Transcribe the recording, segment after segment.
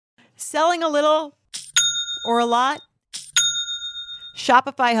Selling a little or a lot?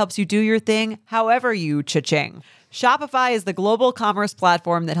 Shopify helps you do your thing however you cha-ching. Shopify is the global commerce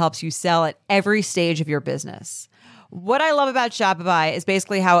platform that helps you sell at every stage of your business. What I love about Shopify is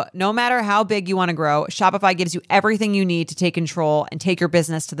basically how no matter how big you want to grow, Shopify gives you everything you need to take control and take your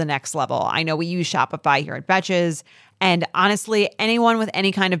business to the next level. I know we use Shopify here at Betches, and honestly, anyone with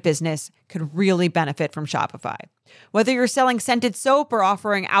any kind of business could really benefit from Shopify. Whether you're selling scented soap or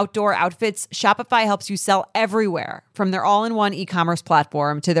offering outdoor outfits, Shopify helps you sell everywhere, from their all-in-one e-commerce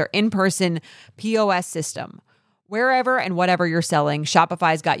platform to their in-person POS system. Wherever and whatever you're selling,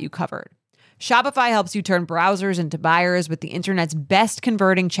 Shopify's got you covered. Shopify helps you turn browsers into buyers with the internet's best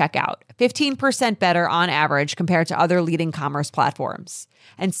converting checkout, 15% better on average compared to other leading commerce platforms.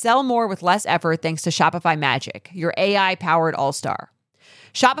 And sell more with less effort thanks to Shopify Magic, your AI-powered all-star.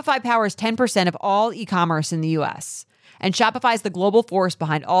 Shopify powers 10% of all e-commerce in the U.S., and Shopify is the global force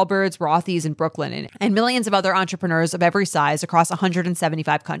behind Allbirds, Rothy's, and Brooklyn, and millions of other entrepreneurs of every size across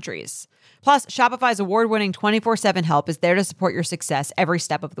 175 countries. Plus, Shopify's award-winning 24/7 help is there to support your success every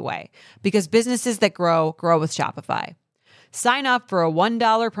step of the way, because businesses that grow, grow with Shopify. Sign up for a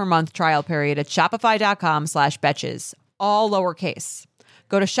 $1 per month trial period at shopify.com/betches, all lowercase.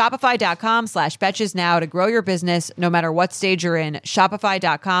 Go to shopify.com/betches now to grow your business no matter what stage you're in.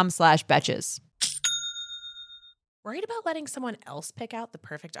 Shopify.com/betches. Worried about letting someone else pick out the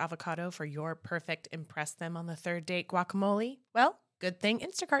perfect avocado for your perfect impress them on the third date guacamole? Well, good thing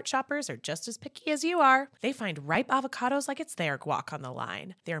Instacart shoppers are just as picky as you are. They find ripe avocados like it's their guac on the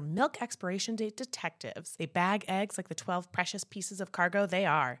line. They're milk expiration date detectives. They bag eggs like the 12 precious pieces of cargo they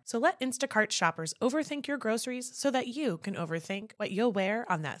are. So let Instacart shoppers overthink your groceries so that you can overthink what you'll wear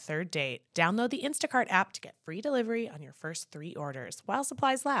on that third date. Download the Instacart app to get free delivery on your first 3 orders while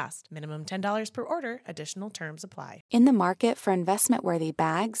supplies last. Minimum $10 per order. Additional terms apply. In the market for investment-worthy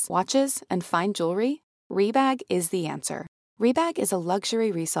bags, watches, and fine jewelry, Rebag is the answer. Rebag is a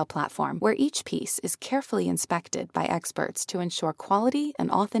luxury resale platform where each piece is carefully inspected by experts to ensure quality and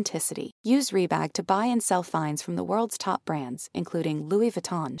authenticity. Use Rebag to buy and sell finds from the world's top brands, including Louis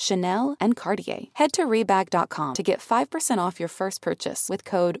Vuitton, Chanel, and Cartier. Head to Rebag.com to get 5% off your first purchase with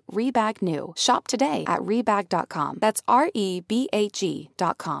code REBAGNEW. Shop today at Rebag.com. That's REBAG.com.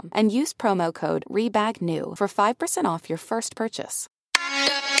 And use promo code REBAGNEW for 5% off your first purchase.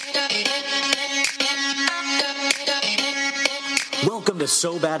 Welcome to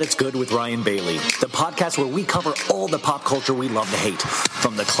So Bad It's Good with Ryan Bailey, the podcast where we cover all the pop culture we love to hate,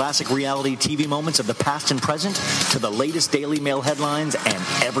 from the classic reality TV moments of the past and present to the latest Daily Mail headlines and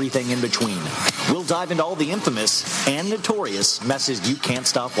everything in between. We'll dive into all the infamous and notorious messes you can't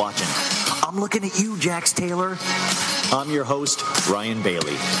stop watching. I'm looking at you, Jax Taylor. I'm your host, Ryan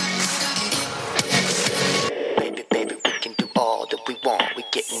Bailey. Baby, baby, we can do all that we want. We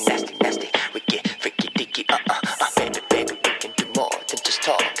get nasty, nasty. We get freaky, dicky, Baby, baby, we can do more than just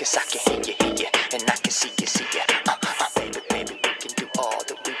talk. 'Cause I can hear you, and I can see you, Baby, baby, we can do all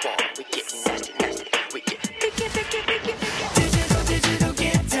that we want. We get nasty, nasty. We get freaky, dicky, dicky. Digital, digital,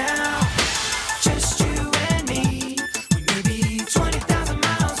 get down. Just you and me. We may be 20,000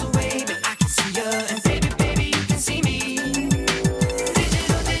 miles away, but I can see you, and baby, baby, you can see me.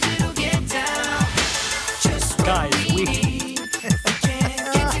 Digital, digital, get down. Just Guys, we...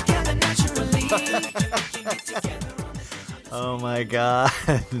 get together naturally. Oh my God.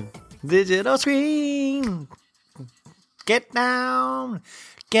 Digital screen. Get down.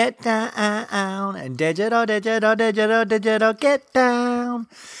 Get down. And digital, digital, digital, digital. Get down.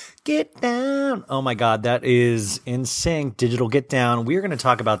 Get down. Oh my God, that is in sync. Digital Get Down. We're going to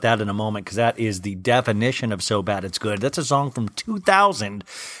talk about that in a moment because that is the definition of So Bad It's Good. That's a song from 2000,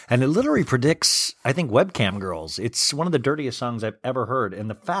 and it literally predicts, I think, webcam girls. It's one of the dirtiest songs I've ever heard, and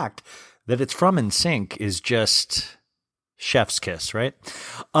the fact that it's from NSYNC is just chef's kiss, right?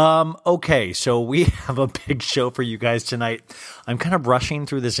 Okay, so we have a big show for you guys tonight. I'm kind of rushing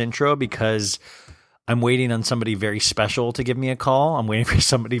through this intro because I'm waiting on somebody very special to give me a call. I'm waiting for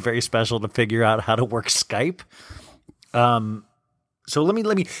somebody very special to figure out how to work Skype. So let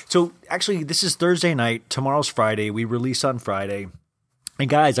me. So actually, this is Thursday night. Tomorrow's Friday. We release on Friday. And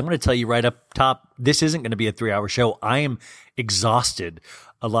guys, I'm going to tell you right up top, this isn't going to be a 3-hour show. I am exhausted.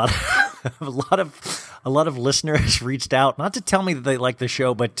 A lot of listeners reached out, not to tell me that they like the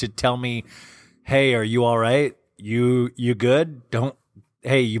show, but to tell me, hey, are you all right? You good?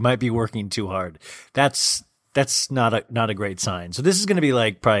 Hey, you might be working too hard. That's not a great sign. So this is going to be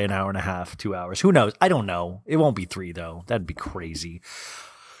like probably an hour and a half, 2 hours. Who knows? I don't know. It won't be 3 though. That'd be crazy.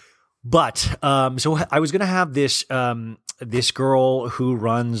 But, so I was going to have this girl who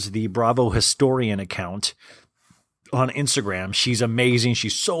runs the Bravo Historian account on Instagram. She's amazing.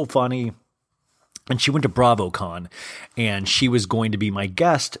 She's so funny. And she went to BravoCon, and she was going to be my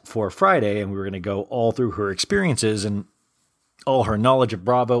guest for Friday, and we were going to go all through her experiences and all her knowledge of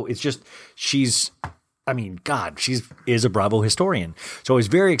Bravo. It's just, she's is a Bravo historian. So I was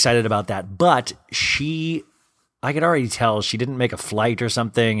very excited about that. But I could already tell she didn't make a flight or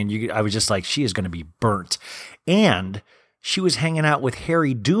something, and I was just like, she is going to be burnt. And she was hanging out with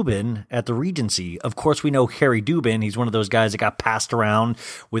Harry Dubin at the Regency. Of course, we know Harry Dubin. He's one of those guys that got passed around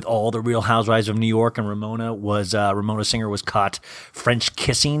with all the Real Housewives of New York, and Ramona Singer was caught French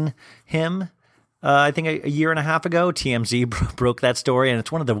kissing him. I think a year and a half ago, TMZ broke that story, and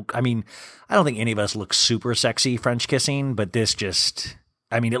it's one of the. I mean, I don't think any of us look super sexy French kissing, but this just.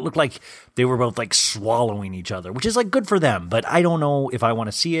 I mean, it looked like they were both like swallowing each other, which is like good for them, but I don't know if I want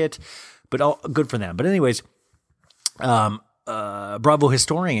to see it. But good for them. But anyways. Bravo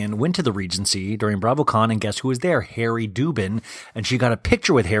historian went to the Regency during BravoCon, and guess who was there? Harry Dubin. And she got a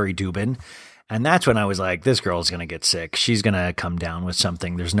picture with Harry Dubin. And that's when I was like, this girl's going to get sick. She's going to come down with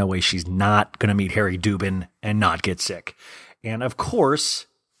something. There's no way she's not going to meet Harry Dubin and not get sick. And of course,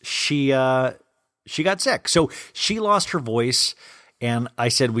 she got sick. So she lost her voice. And I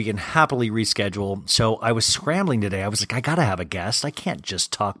said, we can happily reschedule. So I was scrambling today. I was like, I got to have a guest. I can't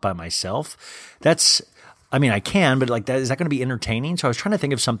just talk by myself. I can, but like, is that going to be entertaining? So I was trying to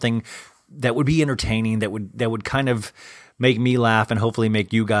think of something that would be entertaining, that would kind of make me laugh and hopefully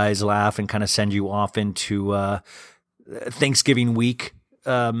make you guys laugh and kind of send you off into Thanksgiving week.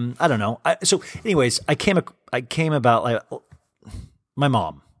 I don't know. So anyways, I came about like my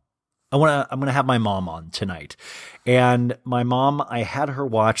mom. I'm going to have my mom on tonight. And my mom, I had her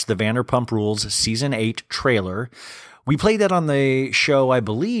watch the Vanderpump Rules season 8 trailer. We played that on the show, I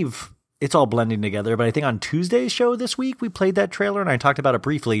believe. It's all blending together, but I think on Tuesday's show this week, we played that trailer and I talked about it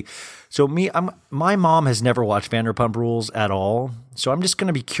briefly. So my mom has never watched Vanderpump Rules at all. So I'm just going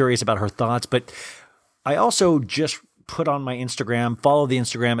to be curious about her thoughts. But I also just put on my Instagram, follow the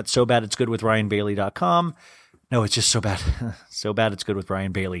Instagram at SoBadIt'sGoodWithRyanBailey.com. No, it's just so bad. So bad it's good with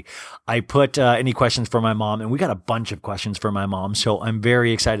Ryan Bailey. I put any questions for my mom, and we got a bunch of questions for my mom. So I'm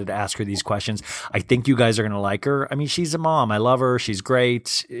very excited to ask her these questions. I think you guys are going to like her. I mean, she's a mom. I love her. She's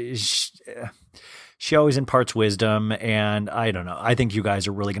great. She always imparts wisdom, and I don't know. I think you guys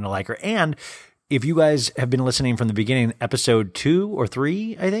are really going to like her. And if you guys have been listening from the beginning, episode 2 or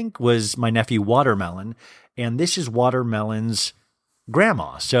 3, I think, was my nephew Watermelon. And this is Watermelon's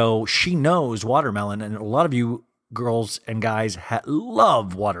grandma. So she knows Watermelon, and a lot of you girls and guys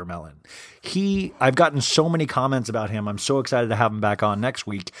love Watermelon. I've gotten so many comments about him. I'm so excited to have him back on next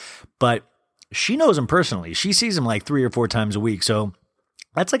week, but she knows him personally. She sees him like 3 or 4 times a week. So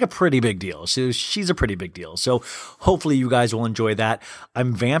that's like a pretty big deal. So she's a pretty big deal. So hopefully you guys will enjoy that.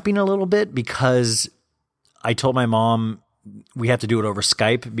 I'm vamping a little bit because I told my mom we have to do it over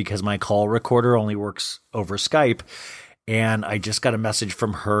Skype because my call recorder only works over Skype. And I just got a message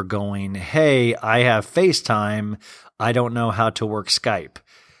from her going, hey, I have FaceTime. I don't know how to work Skype.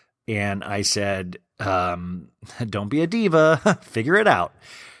 And I said, don't be a diva. Figure it out.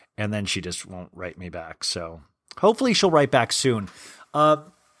 And then she just won't write me back. So hopefully she'll write back soon.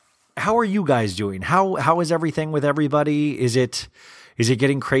 How are you guys doing? How is everything with everybody? Is it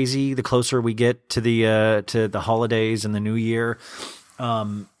getting crazy the closer we get to the holidays and the new year?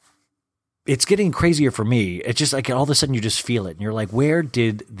 It's getting crazier for me. It's just like all of a sudden you just feel it and you're like, where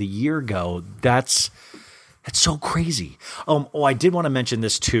did the year go? That's so crazy. I did want to mention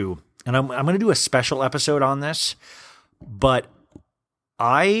this too. And I'm going to do a special episode on this, but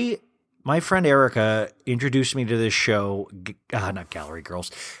my friend Erica introduced me to this show, not Gallery Girls,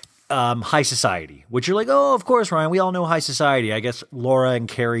 High Society, which you're like, oh, of course, Ryan, we all know High Society. I guess Laura and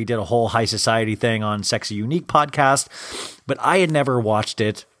Carrie did a whole High Society thing on Sexy Unique podcast, but I had never watched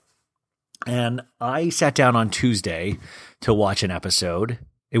it. And I sat down on Tuesday to watch an episode.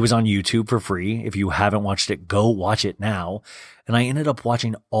 It was on YouTube for free. If you haven't watched it, go watch it now. And I ended up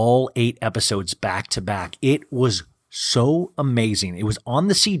watching all 8 episodes back to back. It was so amazing. It was on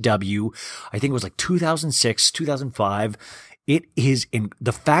the CW. I think it was like 2006, 2005. It is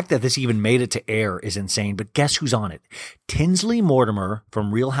the fact that this even made it to air is insane. But guess who's on it? Tinsley Mortimer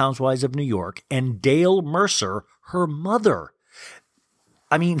from Real Housewives of New York and Dale Mercer, her mother.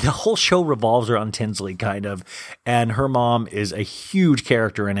 I mean, the whole show revolves around Tinsley, kind of, and her mom is a huge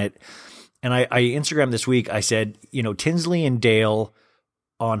character in it. And I Instagrammed this week, I said, Tinsley and Dale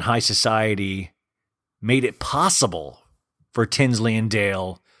on High Society made it possible for Tinsley and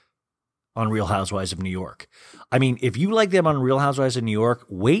Dale on Real Housewives of New York. I mean, if you like them on Real Housewives of New York,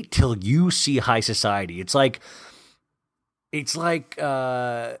 wait till you see High Society. It's like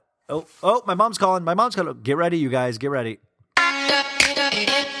Oh, my mom's calling. Get ready, you guys. Get ready.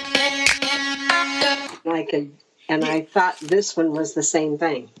 And I thought this one was the same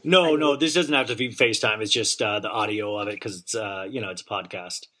thing. No, this doesn't have to be FaceTime. It's just the audio of it because it's it's a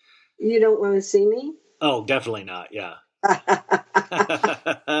podcast. You don't want to see me? Oh, definitely not. Yeah.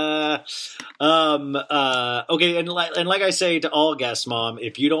 Okay, and like I say to all guests, Mom,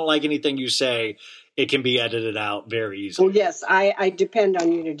 if you don't like anything you say, it can be edited out very easily. Well, yes, I depend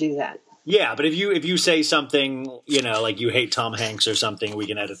on you to do that. Yeah, but if you say something, like you hate Tom Hanks or something, we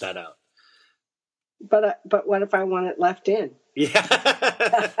can edit that out. But what if I want it left in? Yeah.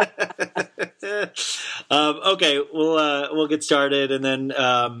 Okay, we'll get started, and then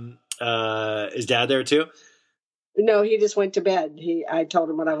is Dad there too? No, he just went to bed. I told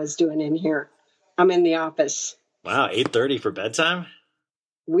him what I was doing in here. I'm in the office. Wow, 8:30 for bedtime?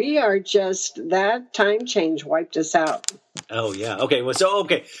 We are just, that time change wiped us out. Oh yeah. Okay. Well,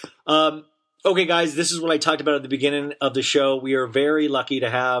 okay, guys, this is what I talked about at the beginning of the show. We are very lucky to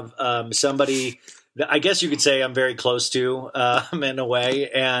have somebody that I guess you could say I'm very close to in a way,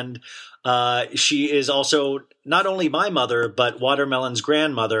 and she is also not only my mother but Watermelon's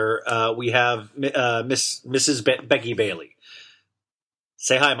grandmother. We have Mrs. Becky Bailey.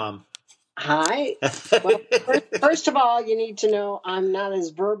 Say hi, Mom. Hi. Well, first of all, you need to know I'm not as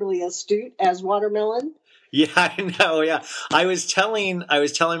verbally astute as Watermelon. Yeah, I know. Yeah, I was telling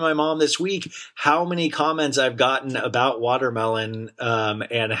my mom this week how many comments I've gotten about Watermelon,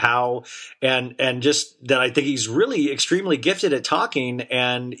 and how and just that I think he's really extremely gifted at talking,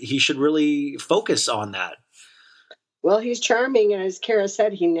 and he should really focus on that. Well, he's charming, and as Kara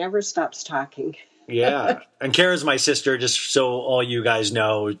said, he never stops talking. Yeah. And Kara's my sister, just so all you guys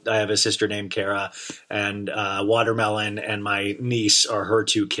know. I have a sister named Kara, and Watermelon and my niece are her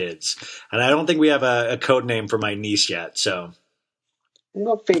two kids. And I don't think we have a code name for my niece yet, so.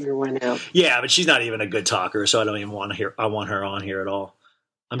 We'll figure one out. Yeah, but she's not even a good talker, so I don't even want her on here at all.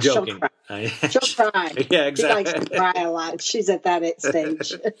 I'm joking. She'll cry. Yeah, exactly. She likes to cry a lot. She's at that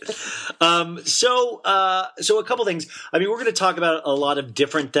stage. So a couple things. I mean, we're going to talk about a lot of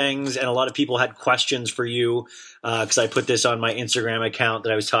different things, and a lot of people had questions for you because I put this on my Instagram account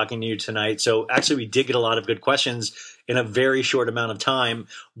that I was talking to you tonight. So actually, we did get a lot of good questions in a very short amount of time.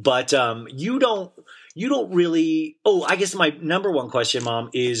 But you don't really. Oh, I guess my number one question, Mom,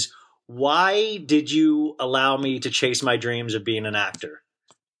 is why did you allow me to chase my dreams of being an actor?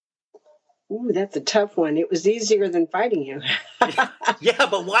 Ooh, that's a tough one. It was easier than fighting you. Yeah,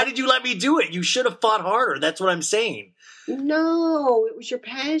 but why did you let me do it? You should have fought harder. That's what I'm saying. No, it was your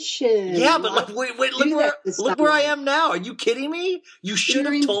passion. Yeah, but look where I am now. Are you kidding me? You should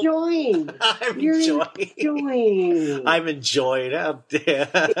have told me. You're enjoying. I'm enjoying.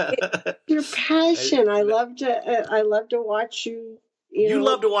 Your passion. I love to watch you. You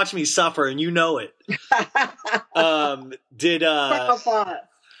love to watch me suffer, and you know it.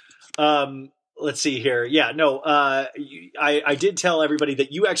 Let's see here. Yeah, no, I did tell everybody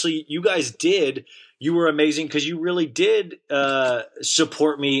that you were amazing because you really did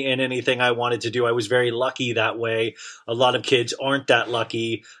support me in anything I wanted to do. I was very lucky that way. A lot of kids aren't that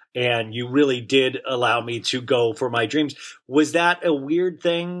lucky, and you really did allow me to go for my dreams. Was that a weird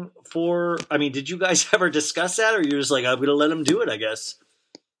thing did you guys ever discuss that, or you're just like, I'm going to let him do it, I guess?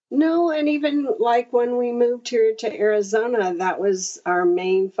 No, and even like when we moved here to Arizona, that was our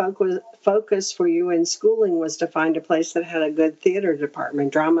main focus for you in schooling, was to find a place that had a good theater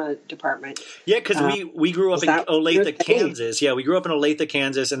department, drama department. Yeah, because we grew up in Olathe, Kansas. Yeah, we grew up in Olathe,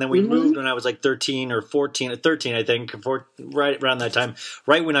 Kansas, and then we moved when I was like 13 or 14, 13, I think, right around that time,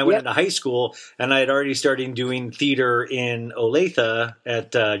 right when I went into high school, and I had already started doing theater in Olathe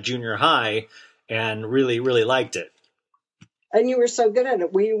at junior high, and really, really liked it. And you were so good at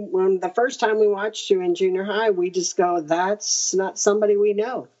it. When the first time we watched you in junior high, we just go, that's not somebody we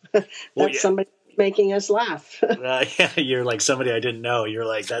know. That's somebody making us laugh. Yeah, you're like somebody I didn't know. You're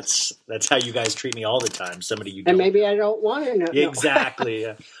like, that's how you guys treat me all the time. Somebody you don't. And maybe I don't want to know. Exactly.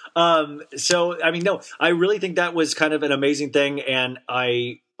 Yeah. So, I mean, no, I really think that was kind of an amazing thing. And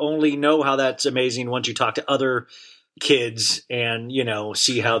I only know how that's amazing once you talk to other kids and,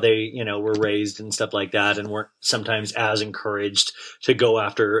 see how they, were raised and stuff like that, and weren't sometimes as encouraged to go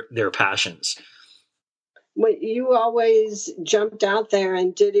after their passions. Well, you always jumped out there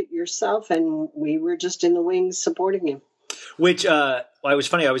and did it yourself, and we were just in the wings supporting you. Which, it was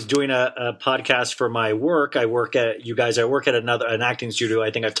funny. I was doing a podcast for my work. I work at an acting studio I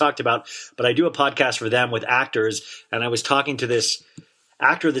think I've talked about, but I do a podcast for them with actors. And I was talking to this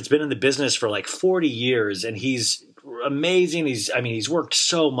actor that's been in the business for like 40 years, and he's amazing. He's worked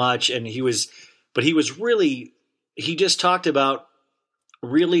so much, and he just talked about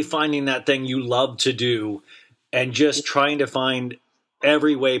really finding that thing you love to do and just trying to find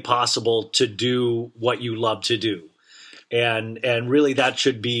every way possible to do what you love to do. And really that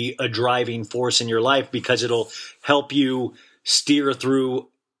should be a driving force in your life, because it'll help you steer through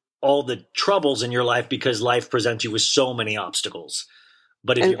all the troubles in your life, because life presents you with so many obstacles.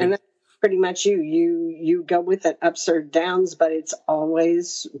 But if and that's pretty much you go with it, ups or downs, but it's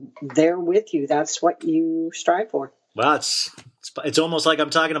always there with you. That's what you strive for. well, it's almost like I'm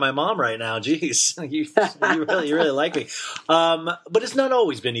talking to my mom right now. Jeez, you really like me. But it's not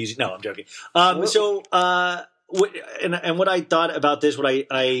always been easy. No, I'm joking. So what I thought about this,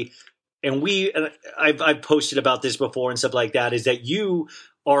 I've posted about this before and stuff like that, is that you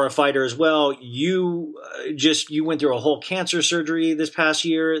are a fighter as well. You went through a whole cancer surgery this past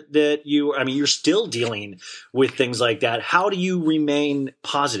year you're still dealing with things like that. How do you remain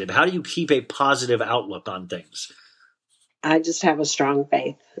positive? How do you keep a positive outlook on things? I just have a strong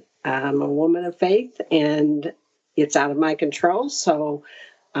faith. I'm a woman of faith, and it's out of my control. So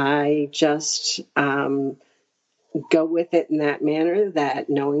I just go with it in that manner, that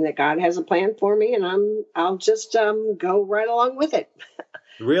knowing that God has a plan for me, and I'll just go right along with it.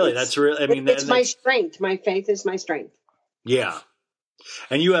 Really, that's real. I mean, it's my strength. My faith is my strength. Yeah,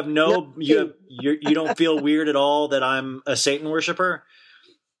 and you have you don't feel weird at all that I'm a Satan worshiper.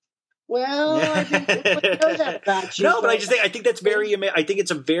 Well, I think everybody knows that about you. No, but I think that's I think it's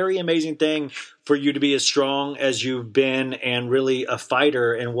a very amazing thing for you to be as strong as you've been, and really a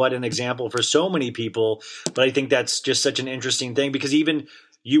fighter, and what an example for so many people. But I think that's just such an interesting thing, because even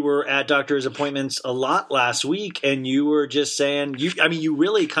you were at doctor's appointments a lot last week, and you were just saying, you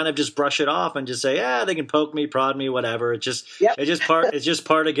really kind of just brush it off and just say, they can poke me, prod me, whatever. It's just part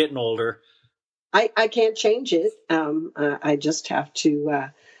of getting older. I can't change it. I just have to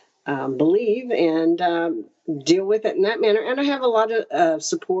believe and deal with it in that manner. And I have a lot of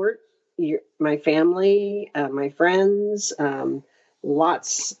support. My family, my friends,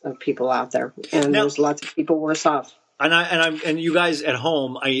 lots of people out there, and there's lots of people worse off. And you guys at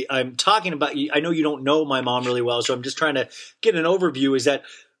home, I'm talking about. I know you don't know my mom really well, so I'm just trying to get an overview. Is that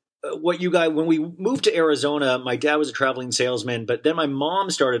what you guys? When we moved to Arizona, my dad was a traveling salesman, but then my mom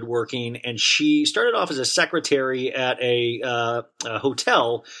started working, and she started off as a secretary at a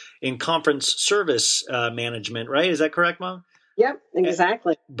hotel in conference service management. Right? Is that correct, Mom? Yep,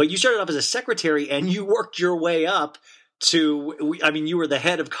 exactly. But you started off as a secretary, and you worked your way up to, you were the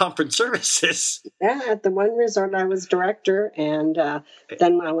head of conference services. Yeah, at the one resort I was director, and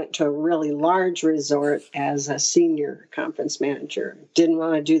then I went to a really large resort as a senior conference manager. Didn't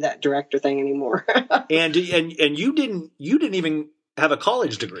want to do that director thing anymore. and you didn't even have a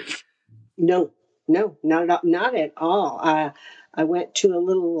college degree. No, not at all. I went to a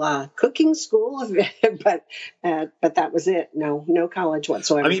little cooking school, but that was it. No college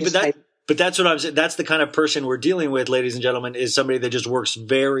whatsoever. But that's what I'm saying. That's the kind of person we're dealing with, ladies and gentlemen, is somebody that just works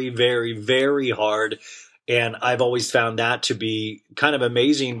very, very, very hard. And I've always found that to be kind of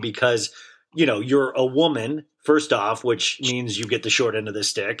amazing, because, you're a woman, first off, which means you get the short end of the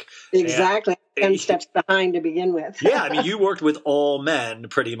stick. Exactly. 10 steps behind to begin with. Yeah. You worked with all men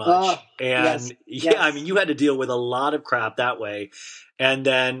pretty much. Oh, and yes. You had to deal with a lot of crap that way. And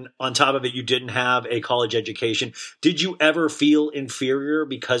then on top of it, you didn't have a college education. Did you ever feel inferior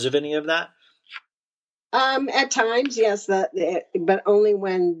because of any of that? At times, yes, but only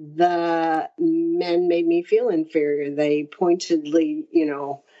when the men made me feel inferior. They pointedly,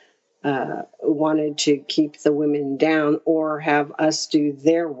 wanted to keep the women down or have us do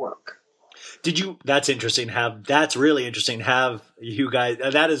their work. Did you? That's interesting. That's really interesting. Have you guys?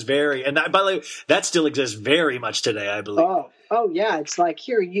 That is very. And that, by the way, that still exists very much today, I believe. Oh yeah. It's like,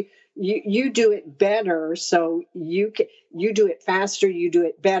 here you do it better, so you do it faster. You do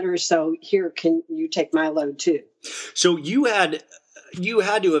it better, so here, can you take my load too? So you had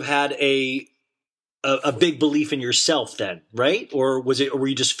to have had a big belief in yourself then, right? Or were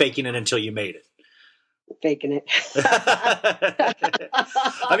you just faking it until you made it? Faking it.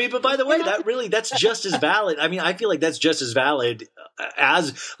 But by the way, that's just as valid. I feel like that's just as valid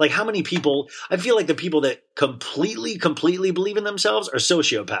as, like, how many people, I feel like the people that completely believe in themselves are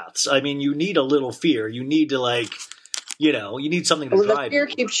sociopaths. You need a little fear. You need to, you need something to drive. The fear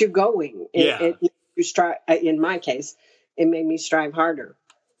keeps you going. Yeah. You strive. In my case, it made me strive harder.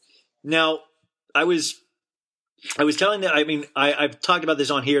 Now, I was telling that, I've talked about this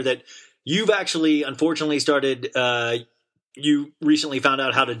on here, that you've actually, unfortunately, started, you recently found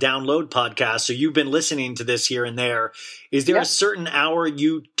out how to download podcasts, so you've been listening to this here and there. Is there a certain hour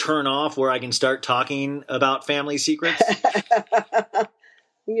you turn off where I can start talking about family secrets?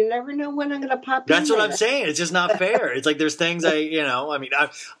 You never know when I'm going to pop in That's what there. I'm saying. It's just not fair. It's like there's things I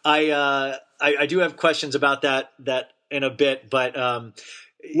do have questions about that in a bit, but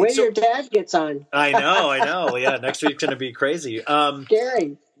when your dad gets on. I know. Yeah, next week's going to be crazy.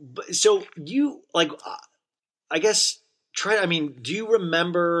 Scary. So you I guess do you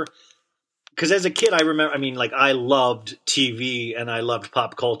remember? Because as a kid, I remember. I loved TV and I loved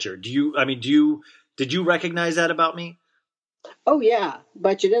pop culture. Did you recognize that about me? Oh yeah,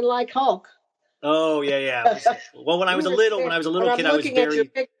 but you didn't like Hulk. Oh yeah. Well, when I was a little kid, I was looking at your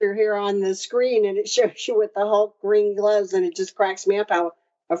picture here on the screen, and it shows you with the Hulk green gloves, and it just cracks me up how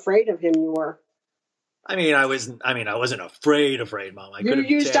afraid of him you were. I wasn't afraid, Mom. You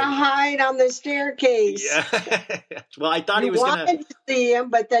used to hide on the staircase. Yeah. Well, I thought he was going to. You wanted to see him,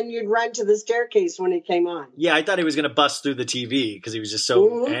 but then you'd run to the staircase when he came on. Yeah, I thought he was going to bust through the TV because he was just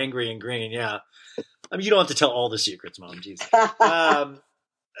so angry and green. Yeah. You don't have to tell all the secrets, Mom. Jeez.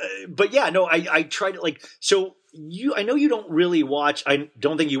 But yeah, no, I tried to so I know you don't really watch, I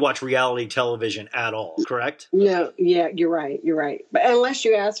don't think you watch reality television at all, correct? No, yeah, you're right. But unless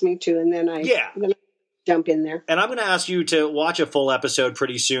you ask me to, and then I jump in there. And I'm going to ask you to watch a full episode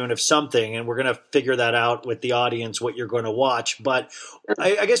pretty soon of something, and we're going to figure that out with the audience, what you're going to watch. But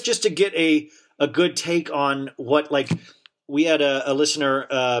I guess just to get a good take on what, we had a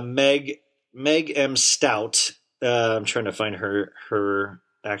listener, Meg M. Stout. I'm trying to find her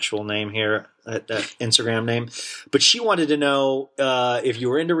actual name here, that Instagram name. But she wanted to know if you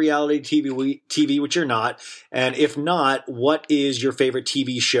were into reality TV, which you're not. And if not, what is your favorite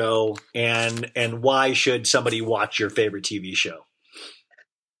TV show and why should somebody watch your favorite TV show?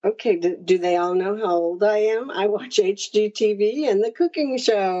 Okay, do they all know how old I am? I watch HGTV and the cooking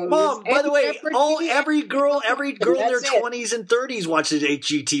shows. Mom, by the way, every girl in their 20s and 30s watches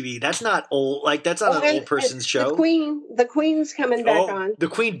HGTV. That's not old. That's not an old person's show. The Queen's coming back on. The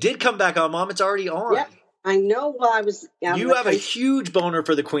Queen did come back on, Mom. It's already on. Yep, I know. Well, I was. You have a huge boner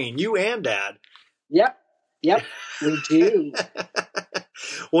for the Queen. You and Dad. Yep, we do.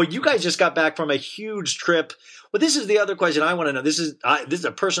 Well, you guys just got back from a huge trip. Well, this is the other question I want to know. This is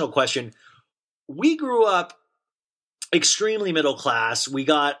a personal question. We grew up extremely middle class. We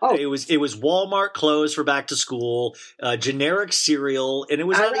got it was Walmart clothes for back to school, generic cereal, and it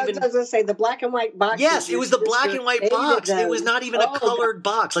was not even. I was going to say the black and white box. Yes, it was the black and white box. It was not even a colored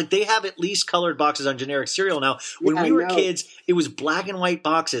box. They have at least colored boxes on generic cereal now. When we were kids, it was black and white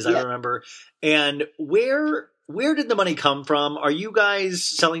boxes. I remember. And where did the money come from? Are you guys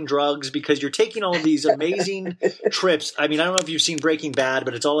selling drugs? Because you're taking all of these amazing trips. I don't know if you've seen Breaking Bad,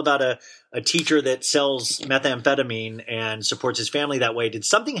 but it's all about a teacher that sells methamphetamine and supports his family that way. Did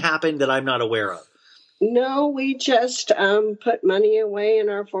something happen that I'm not aware of? No, we just put money away in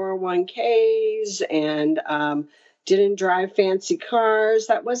our 401ks and didn't drive fancy cars.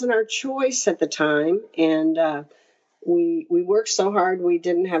 That wasn't our choice at the time. And we worked so hard we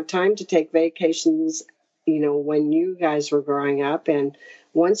didn't have time to take vacations when you guys were growing up. And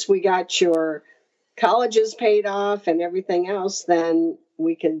once we got your colleges paid off and everything else, then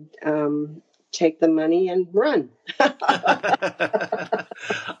we could take the money and run. That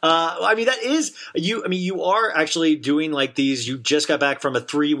is you. You are actually doing these. You just got back from a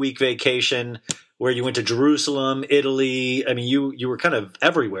 3-week vacation where you went to Jerusalem, Italy. You were kind of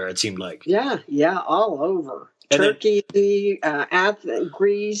everywhere, it seemed like. Yeah, all over. And Turkey, Athens,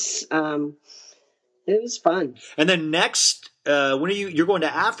 Greece. It was fun. And then next, when are you're going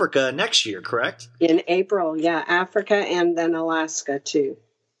to Africa next year, correct? In April, yeah. Africa and then Alaska, too.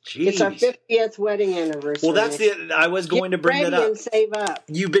 Jeez. It's our 50th wedding anniversary. Well, I was going to bring that up. And save up.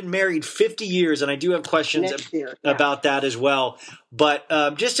 You've been married 50 years, and I do have questions about that as well. But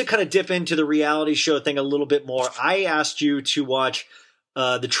just to kind of dip into the reality show thing a little bit more, I asked you to watch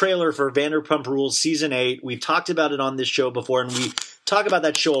the trailer for Vanderpump Rules Season 8. We've talked about it on this show before, and we talk about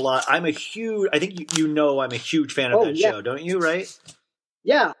that show a lot. I think I'm a huge fan of that show, don't you, right?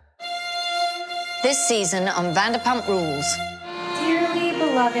 Yeah. This season on Vanderpump Rules. Dearly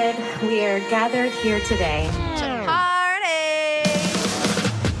beloved, we are gathered here today to party.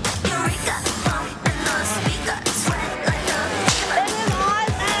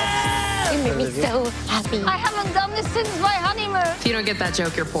 You make me so happy. I haven't done this since my honeymoon. If you don't get that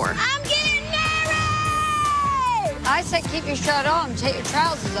joke, you're poor. I'm getting married! I said keep your shirt on, take your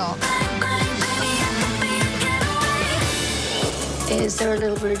trousers off. Is there a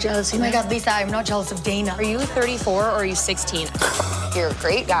little bit of jealousy? Oh my God, Lisa, I'm not jealous of Dana. Are you 34 or are you 16? You're a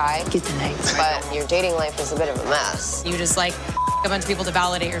great guy, Get the names. but your dating life is a bit of a mess. You just like a bunch of people to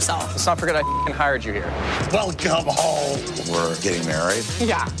validate yourself. Let's not forget I hired you here. Welcome home. We're getting married.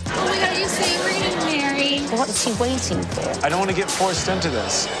 Yeah. Oh my God, you say we're getting married? What's he waiting for? I don't want to get forced into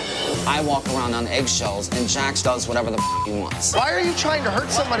this. I walk around on eggshells, and Jax does whatever the he wants. Why are you trying to hurt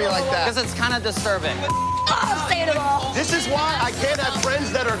somebody like that? Because it's kind of disturbing. Oh, say it all. This is why I can't have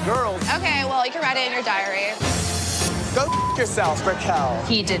friends that are girls. Okay, well, you can write it in your diary. Go yourself, Raquel.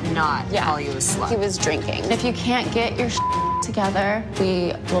 He did not call you a slut. He was drinking. If you can't get your together,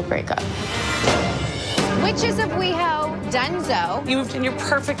 we will break up. Witches of WeHo, Dunzo. You moved in your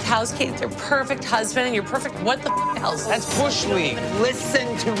perfect house, Kate, with your perfect husband and your perfect what the else? That's Bush League.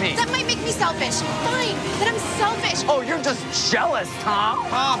 Listen to me. That might make me selfish. Fine, then I'm selfish. Oh, you're just jealous, Tom.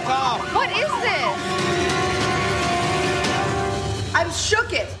 Tom. What is this? I'm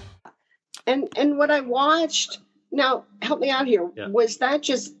shook it. And what I watched, now help me out here, was that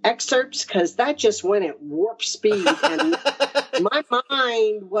just excerpts? Because that just went at warp speed, and my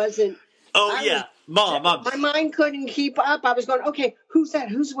mind wasn't. Mom. My mind couldn't keep up. I was going, okay, who's that?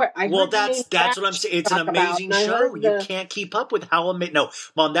 Who's where? That's what I'm saying. It's an amazing show. You can't keep up with how amazing. No,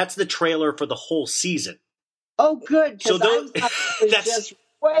 Mom, that's the trailer for the whole season. Oh, good. Because So I thought it was just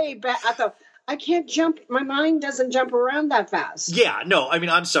way back. I thought, I can't jump. My mind doesn't jump around that fast. Yeah, no, I mean,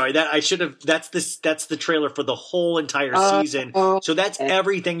 I'm sorry that I should have. That's the trailer for the whole entire season. So that's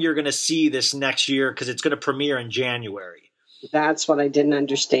everything you're going to see this next year because it's going to premiere in January. That's what I didn't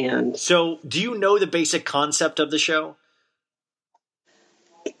understand. So, do you know the basic concept of the show?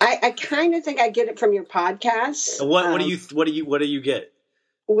 I kind of think I get it from your podcast. What do you get?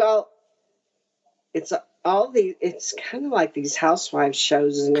 Well, it's it's kind of like these Housewives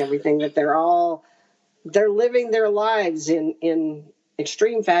shows and everything that they're living their lives in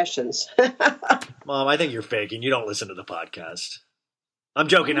extreme fashions. Mom, I think you're faking. You don't listen to the podcast. I'm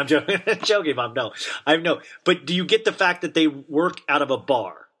joking, Mom. No, I know. But do you get the fact that they work out of a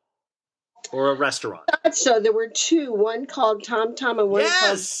bar or a restaurant? So there were two, one called Tom Tom and one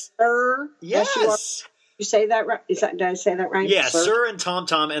called Sir. Yes. You say that right? Did I say that right? Yeah, Sir and Tom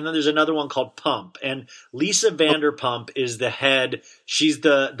Tom, and then there's another one called Pump. And Lisa Vanderpump is the head. She's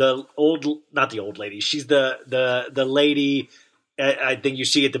the old, not the old lady. She's the lady. I think you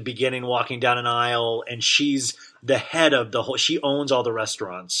see at the beginning walking down an aisle, and she's the head of the whole. She owns all the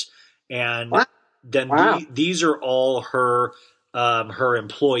restaurants, and then these are all her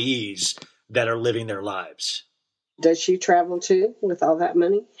employees that are living their lives. Does she travel too with all that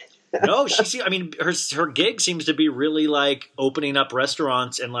money? No, her gig seems to be really like opening up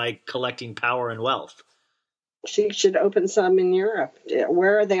restaurants and like collecting power and wealth. She should open some in Europe.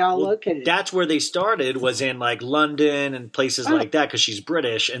 Where are they all located? That's where they started, was in like London and places like that, because she's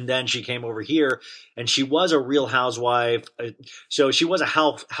British. And then she came over here, and she was a Real Housewife. So she was a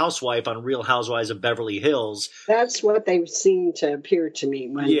housewife on Real Housewives of Beverly Hills. That's what they seem to appear to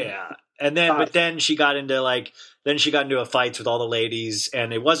me. And then, but then she got into a fights with all the ladies,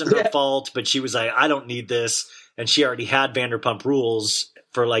 and it wasn't her fault, but she was like, I don't need this. And she already had Vanderpump Rules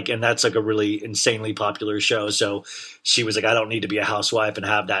and that's like a really insanely popular show. So she was like, I don't need to be a housewife and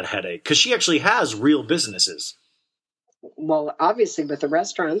have that headache. Cause she actually has real businesses. Well, obviously with the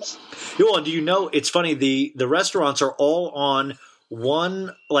restaurants. Well, do you know, it's funny. The restaurants are all on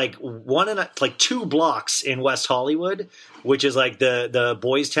one and 2 blocks in West Hollywood, which is like the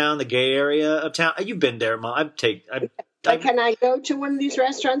boys town, the gay area of town. You've been there, Mom. Can I go to one of these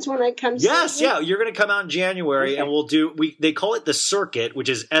restaurants when I come? Yes, yeah. You're going to come out in January, and we'll do. They call it the Circuit, which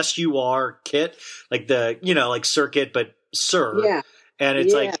is SUR kit, like like Circuit, but Sir. Yeah. And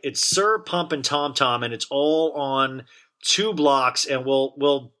it's it's Sir, Pump, and Tom Tom, and it's all on 2 blocks, and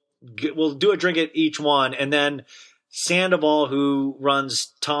we'll do a drink at each one, and then Sandoval, who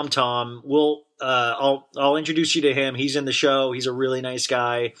runs Tom Tom, I'll introduce you to him. He's in the show. He's a really nice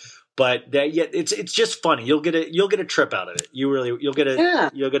guy. But it's just funny. You'll get a trip out of it. You'll get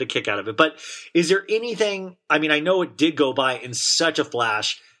a kick out of it. But is there anything? I mean, I know it did go by in such a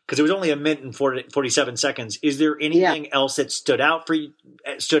flash because it was only a minute and 47 seconds. Is there anything else that stood out for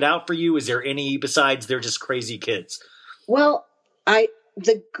you? Is there any besides they're just crazy kids? Well,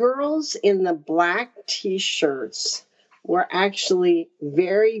 the girls in the black T-shirts were actually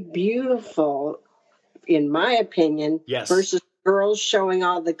very beautiful, in my opinion. Yes. Versus girls showing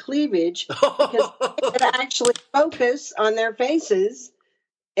all the cleavage, because they could actually focus on their faces,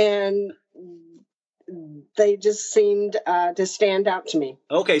 and they just seemed to stand out to me.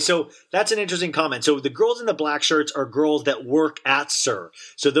 Okay, so that's an interesting comment. So the girls in the black shirts are girls that work at Sir.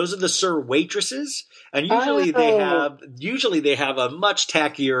 So those are the Sir waitresses, and usually they have a much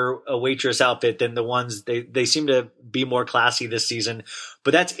tackier waitress outfit than the ones they seem to be more classy this season.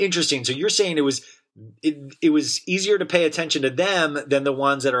 But that's interesting. So you're saying it was it was easier to pay attention to them than the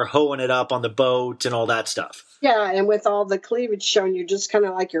ones that are hoeing it up on the boat and all that stuff. Yeah, and with all the cleavage shown, you're just kind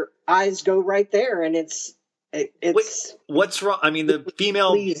of like your eyes go right there, and it's. Wait, what's wrong? I mean, the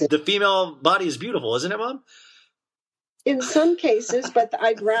female body is beautiful, isn't it, Mom? In some cases, but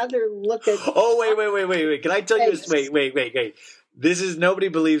I'd rather look at. Oh, wait! Can I tell you this? Wait! This is nobody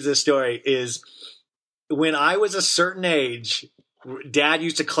believes this story. Is when I was a certain age, Dad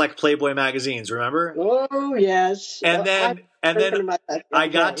used to collect Playboy magazines. Remember? Oh yes. And then I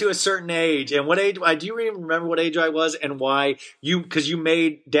got to a certain age, and what age? Do you even remember what age I was and why? Because you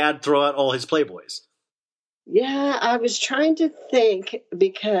made Dad throw out all his Playboys. Yeah, I was trying to think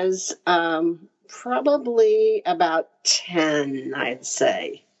because probably about 10, I'd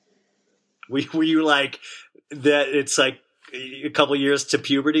say. Were you like that? It's like a couple years to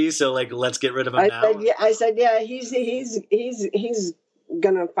puberty, so like let's get rid of him now. I said, he's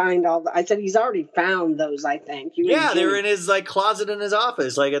gonna find all. I said he's already found those. I think. They were in his like closet in his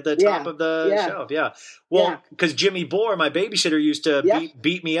office, like at the top of the shelf. Yeah. Well, because Jimmy Bohr, my babysitter, used to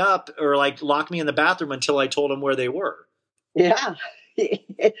beat me up or like lock me in the bathroom until I told him where they were. Yeah.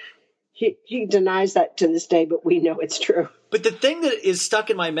 He denies that to this day, but we know it's true. But the thing that is stuck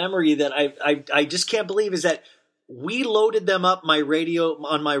in my memory that I just can't believe is that we loaded them up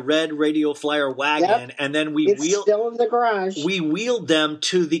on my red Radio Flyer wagon, and then it's still in the garage. We wheeled them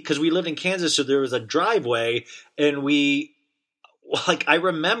because we lived in Kansas, so there was a driveway, and I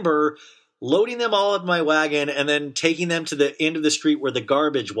remember loading them all up my wagon and then taking them to the end of the street where the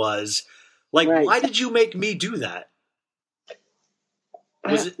garbage was. Like, why did you make me do that?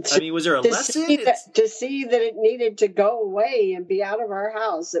 Was there a lesson? To see that it needed to go away and be out of our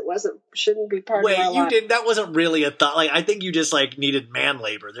house. It shouldn't be part of our life. That wasn't really a thought. Like, I think you just like needed man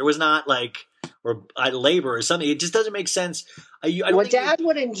labor. There was not like, labor or something. It just doesn't make sense. Dad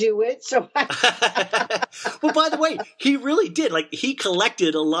wouldn't do it. So. Well, by the way, he really did. Like, he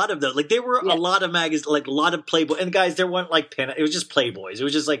collected a lot of those. Like, there were a lot of magazines, like a lot of Playboy. And guys, there weren't like it was just Playboys. It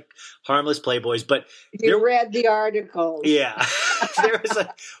was just like harmless Playboys. But you read the articles. Yeah,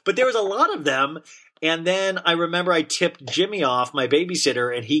 there was a lot of them. And then I remember I tipped Jimmy off, my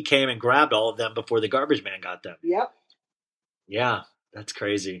babysitter, and he came and grabbed all of them before the garbage man got them. Yep. Yeah, that's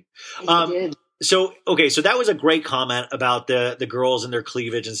crazy. He did. So that was a great comment about the girls and their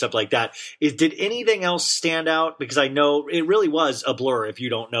cleavage and stuff like that. Did anything else stand out? Because I know it really was a blur if you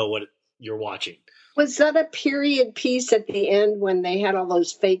don't know what you're watching. Was that a period piece at the end when they had all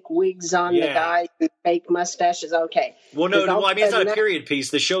those fake wigs on the guys and fake mustaches? Okay. Well, no, I mean, it's not a period piece.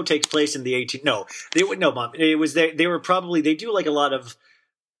 The show takes place in the 18... No, Mom. It was they were probably... They do like a lot of...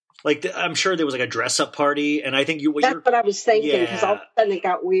 Like, I'm sure there was like a dress-up party, and I think That's what I was thinking, because all of a sudden it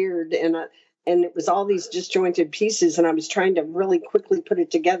got weird, and it was all these disjointed pieces, and I was trying to really quickly put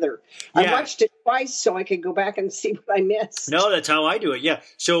it together. I watched it twice so I could go back and see what I missed. No, that's how I do it, yeah.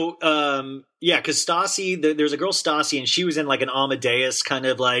 So, because Stassi, there's a girl Stassi, and she was in like an Amadeus kind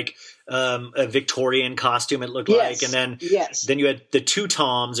of like a Victorian costume, it looked like. And then you had the two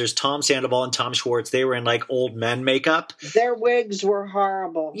Toms. There's Tom Sandoval and Tom Schwartz. They were in like old men makeup. Their wigs were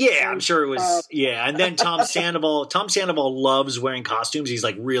horrible. Yeah, I'm sure it was. Yeah, and then Tom Sandoval loves wearing costumes. He's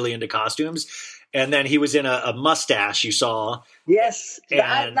like really into costumes. And then he was in a mustache, you saw. Yes,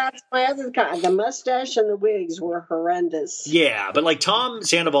 that's my other kind. The mustache and the wigs were horrendous. Yeah, but like Tom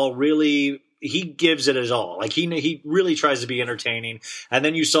Sandoval really... He gives it his all. Like he really tries to be entertaining. And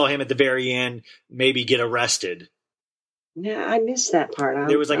then you saw him at the very end maybe get arrested. Yeah, I missed that part.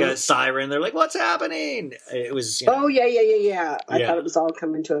 There was like a siren. They're like, "What's happening?" It was. Oh yeah. I thought it was all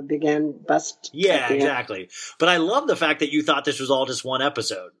coming to a big end bust. Yeah, exactly. But I love the fact that you thought this was all just one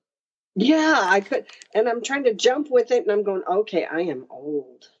episode. Yeah, I could, and I'm trying to jump with it, and I'm going, okay, I am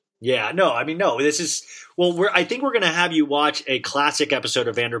old. Yeah, no, I mean, no, this is, well, I think we're going to have you watch a classic episode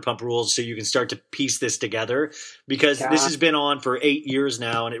of Vanderpump Rules so you can start to piece this together, because this has been on for 8 years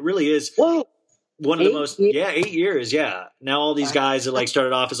now, and it really is one of the most, 8 years, yeah. Now all these guys that like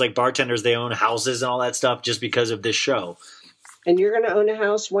started off as like bartenders, they own houses and all that stuff just because of this show. And you're going to own a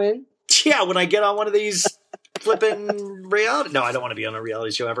house when? Yeah, when I get on one of these flipping reality. No, I don't want to be on a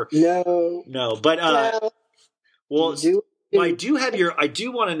reality show ever. No, but, I do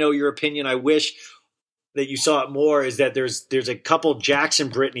want to know your opinion. I wish that you saw it more, is that there's a couple, Jax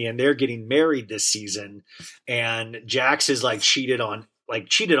and Brittany, and they're getting married this season, and Jax is like cheated on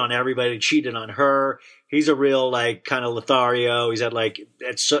everybody, cheated on her. He's a real like kind of Lothario. He's had like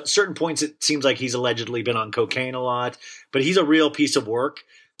at certain points it seems like he's allegedly been on cocaine a lot, but he's a real piece of work.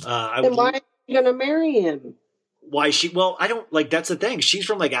 Then why are you going to marry him? why I don't like, that's the thing. She's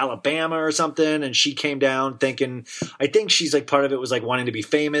from like Alabama or something. And she came down thinking, I think she's like, part of it was like wanting to be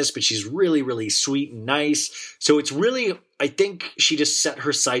famous, but she's really, really sweet and nice. So it's really, I think she just set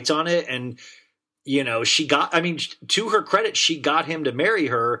her sights on it. And, you know, to her credit, she got him to marry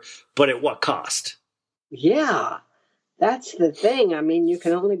her, but at what cost? Yeah. That's the thing. I mean, you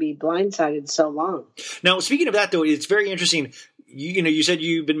can only be blindsided so long. Now, speaking of that, though, it's very interesting. You said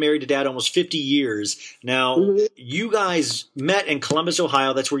you've been married to Dad almost 50 years. Now, you guys met in Columbus,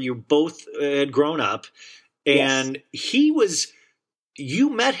 Ohio. That's where you both had grown up. And you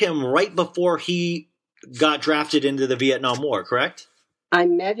met him right before he got drafted into the Vietnam War, correct? I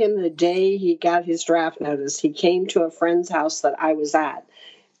met him the day he got his draft notice. He came to a friend's house that I was at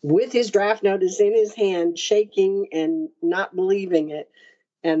with his draft notice in his hand, shaking and not believing it.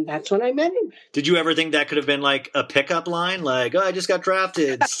 And that's when I met him. Did you ever think that could have been like a pickup line? Like, oh, I just got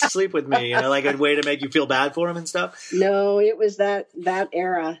drafted, sleep with me. You know, like a way to make you feel bad for him and stuff? No, it was that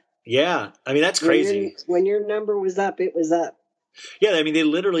era. Yeah. I mean, that's crazy. When your number was up, it was up. Yeah. I mean, they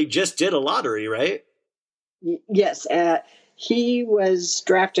literally just did a lottery, right? Yes. He was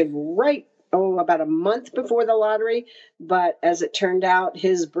drafted about a month before the lottery, but as it turned out,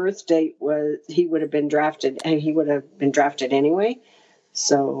 his birth date he would have been drafted, and he would have been drafted anyway.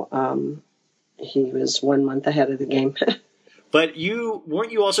 So he was 1 month ahead of the game. But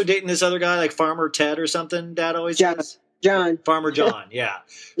weren't you also dating this other guy, like Farmer Ted or something? Dad always says John. Farmer John, yeah.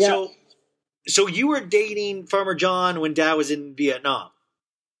 Yeah. So you were dating Farmer John when Dad was in Vietnam.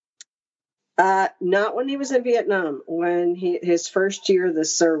 Not when he was in Vietnam, when his first year of the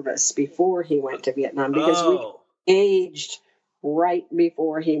service, before he went to Vietnam, because we aged right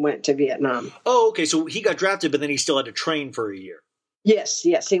before he went to Vietnam. Oh, okay. So he got drafted, but then he still had to train for a year. Yes.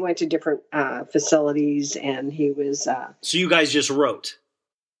 He went to different facilities, and he was... So you guys just wrote?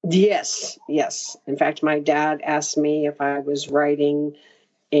 Yes. In fact, my dad asked me if I was writing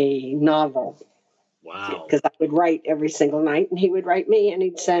a novel. Wow. Because I would write every single night, and he would write me, and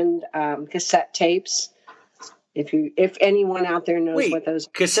he'd send cassette tapes. If anyone out there knows what those...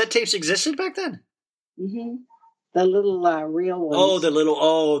 cassette tapes existed back then? Mm-hmm. The little reel ones. Oh, the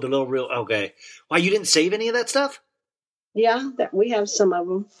little reel. Okay. Wow, you didn't save any of that stuff? Yeah, we have some of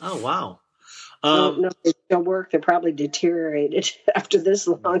them. Oh, wow. I don't know if they still work. They're probably deteriorated after this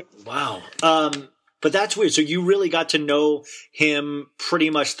long. Wow. But that's weird. So you really got to know him pretty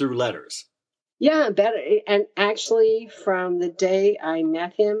much through letters. Yeah, and actually from the day I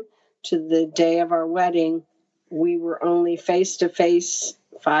met him to the day of our wedding, we were only face-to-face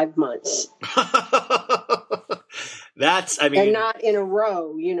 5 months. And not in a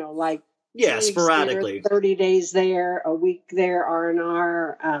row, like... Yeah, sporadically. There, 30 days there, a week there,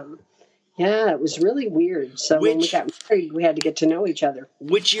 R&R. Yeah, it was really weird. So when we got married, we had to get to know each other.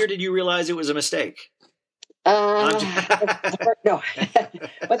 Which year did you realize it was a mistake? No,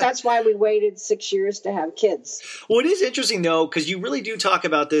 but that's why we waited 6 years to have kids. Well, it is interesting though, because you really do talk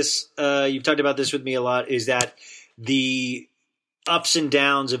about this. You've talked about this with me a lot. Is that the ups and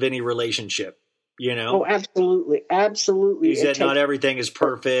downs of any relationship? Oh, absolutely, absolutely. Is that not everything is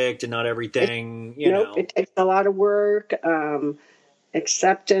perfect, and not everything. It takes a lot of work,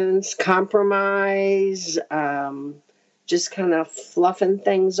 acceptance, compromise, just kind of fluffing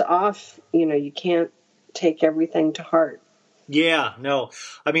things off. You can't take everything to heart. Yeah, no.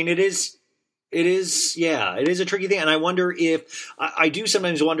 I mean, it is a tricky thing. And I wonder I do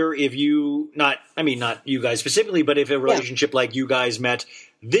sometimes wonder if not you guys specifically, but if a relationship like you guys met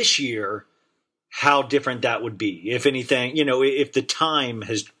this year, how different that would be. If anything, if the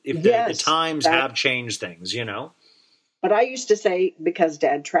times have changed things, But I used to say, because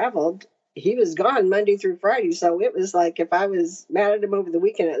Dad traveled, he was gone Monday through Friday. So it was like, if I was mad at him over the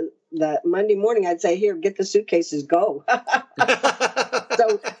weekend, the Monday morning, I'd say, here, get the suitcases, go.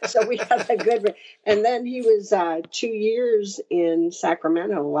 So we had a good, and then he was 2 years in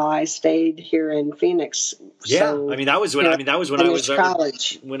Sacramento while I stayed here in Phoenix. Yeah. So, that was when I was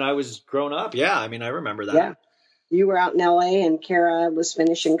college. When I was growing up. Yeah. I remember that. Yeah. You were out in LA and Kara was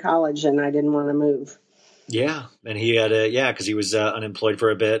finishing college and I didn't want to move. Yeah. And he had because he was unemployed for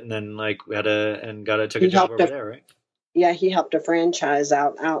a bit and then took a job over there, right? Yeah, he helped a franchise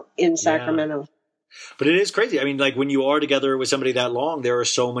out in Sacramento. Yeah. But it is crazy. When you are together with somebody that long, there are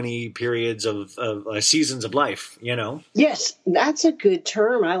so many periods of seasons of life, Yes, that's a good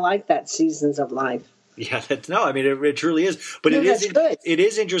term. I like that, seasons of life. Yeah, it truly is. But it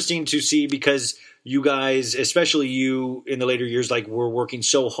is interesting to see because you guys, especially you in the later years, were working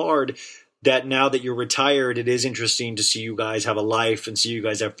so hard that now that you're retired, it is interesting to see you guys have a life and see you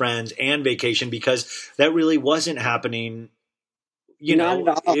guys have friends and vacation because that really wasn't happening, you Not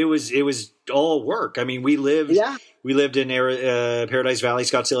know, at all. it was all work. I mean, we lived in Paradise Valley,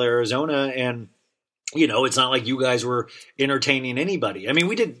 Scottsdale, Arizona, and you know, it's not like you guys were entertaining anybody. I mean,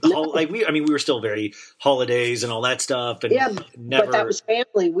 we did we were still very holidays and all that stuff, and but that was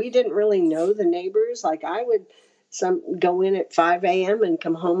family. We didn't really know the neighbors. Like I would go in at 5 a.m. and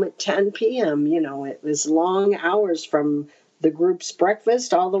come home at 10 p.m. You know, it was long hours from the group's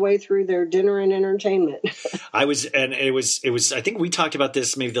breakfast all the way through their dinner and entertainment. I think we talked about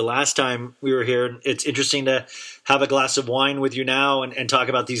this maybe the last time we were here. It's interesting to have a glass of wine with you now and talk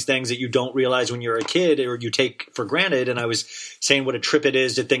about these things that you don't realize when you're a kid or you take for granted. And I was saying what a trip it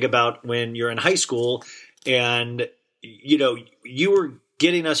is to think about when you're in high school and, you know, you were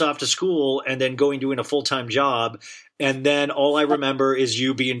getting us off to school and then doing a full-time job. And then all I remember is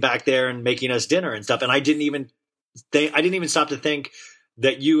you being back there and making us dinner and stuff. And I didn't even stop to think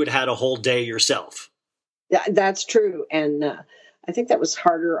that you had a whole day yourself. Yeah, that's true. And I think that was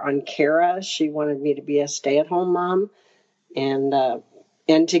harder on Kara. She wanted me to be a stay-at-home mom. And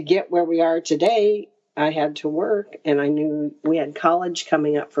to get where we are today, I had to work. And I knew we had college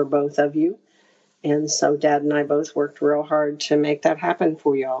coming up for both of you. And so Dad and I both worked real hard to make that happen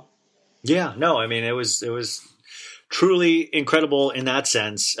for y'all. Yeah, no, I mean, it was truly incredible in that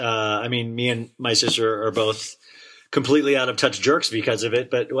sense. I mean, me and my sister are both completely out of touch jerks because of it,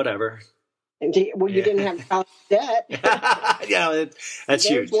 but whatever. Well, you didn't have college debt. Yeah, that's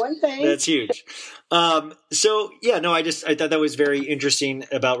huge. One thing. That's huge. So yeah, no, I thought that was very interesting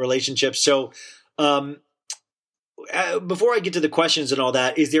about relationships. So, before I get to the questions and all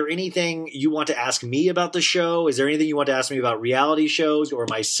that, is there anything you want to ask me about the show? Is there anything you want to ask me about reality shows or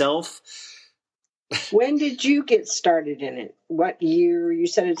myself? When did you get started in it? What year? You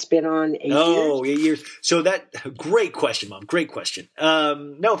said it's been on 8 years. Oh, 8 years. So great question, Mom. Great question.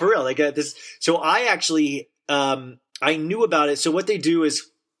 No, for real. Like this. So I actually, I knew about it. So what they do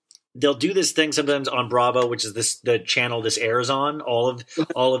is they'll do this thing sometimes on Bravo, which is the channel this airs on. All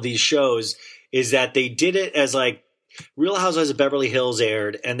of these shows is that they did it as like Real Housewives of Beverly Hills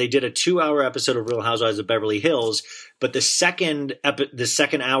aired, and they did a 2-hour episode of Real Housewives of Beverly Hills. But the second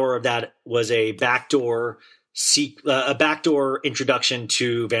hour of that was a backdoor introduction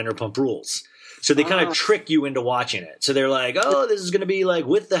to Vanderpump Rules. So they kind of trick you into watching it. So they're like, oh, this is going to be like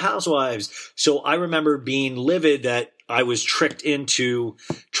with the Housewives. So I remember being livid that I was tricked into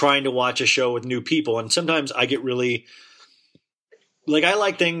trying to watch a show with new people. And sometimes I get really like, I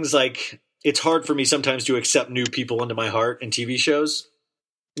like things like, it's hard for me sometimes to accept new people into my heart in TV shows.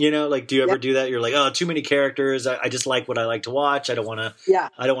 You know, like, do you ever do that? You're like, oh, too many characters. I just like what I like to watch. I don't want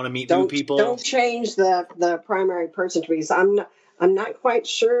to meet new people. Don't change the primary person to me. So I'm not quite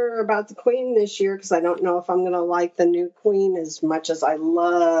sure about the Queen this year because I don't know if I'm going to like the new Queen as much as I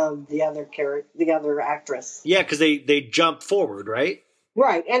love the other actress. Yeah, because they jump forward, right?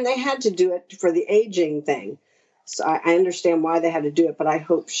 Right, and they had to do it for the aging thing. So I understand why they had to do it, but I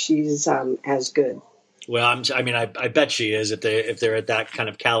hope she's as good. Well, I bet she is if they're at that kind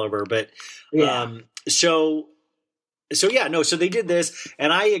of caliber. But so yeah, no. So they did this,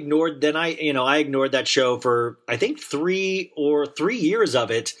 and I ignored that show for I think 3 years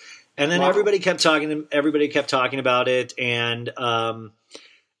of it, and then everybody kept talking about it, and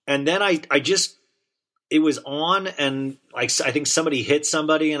then I just. It was on, and I think somebody hit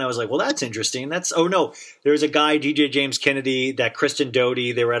somebody, and I was like, well, that's interesting. There was a guy, DJ James Kennedy, that Kristen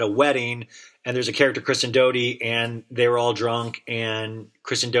Doty, they were at a wedding, and there's a character, Kristen Doty, and they were all drunk, and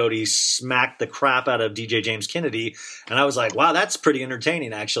Kristen Doty smacked the crap out of DJ James Kennedy, and I was like, wow, that's pretty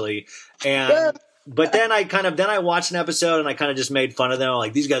entertaining, actually. But then I watched an episode and I kind of just made fun of them. I'm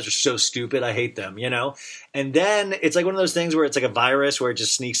like, these guys are so stupid. I hate them, you know? And then it's like one of those things where it's like a virus where it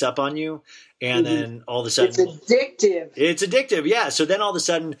just sneaks up on you. And then all of a sudden it's addictive. Yeah. So then all of a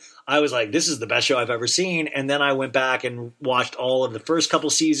sudden I was like, this is the best show I've ever seen. And then I went back and watched all of the first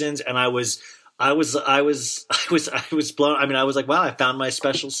couple seasons, and I was blown. I mean, I was like, wow, I found my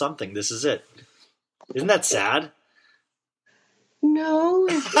special something. This is it. Isn't that sad? No,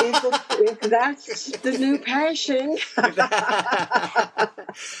 if that's the new passion.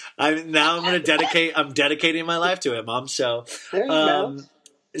 I'm dedicating my life to it, Mom. So there you go.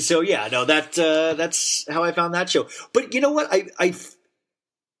 So yeah, no, that's how I found that show. But you know what? I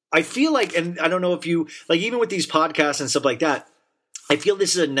feel like, and I don't know if you like, even with these podcasts and stuff like that, I feel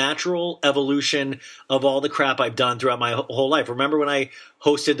this is a natural evolution of all the crap I've done throughout my whole life. Remember when I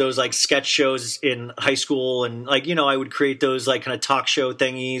hosted those like sketch shows in high school, and like, you know, I would create those like kind of talk show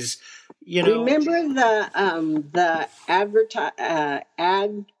thingies, you know. Remember the ad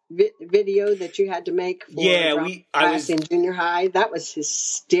video that you had to make for I was in junior high. That was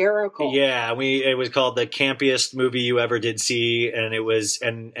hysterical. Yeah, it was called the campiest movie you ever did see, and it was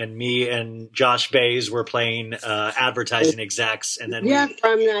and me and Josh Bays were playing advertising execs, and then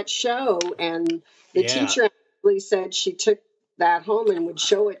from that show, and the teacher actually said she took that home and would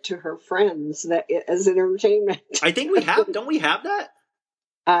show it to her friends as an entertainment. I think we have. Don't we have that?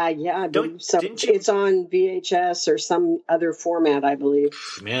 Yeah, it's on VHS or some other format, I believe.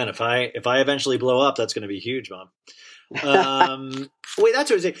 Man, if I eventually blow up, that's going to be huge, Mom. Wait, that's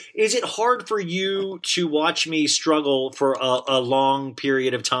what I was saying. Is it hard for you to watch me struggle for a long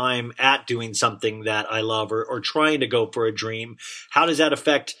period of time at doing something that I love or trying to go for a dream? How does that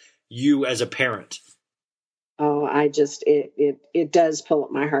affect you as a parent? Oh, it does pull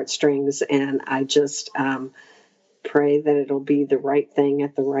at my heartstrings, and I just pray that it'll be the right thing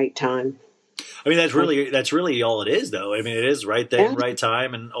at the right time. I mean, that's really all it is, though. I mean, it is right thing, right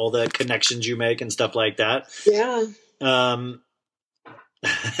time, and all the connections you make and stuff like that. Yeah.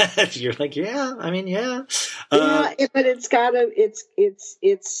 You're like, yeah. I mean, yeah. But it's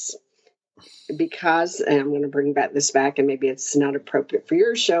because, and I'm going to bring this back, and maybe it's not appropriate for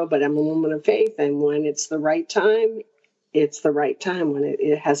your show, but I'm a woman of faith, and when it's the right time, it's the right time. When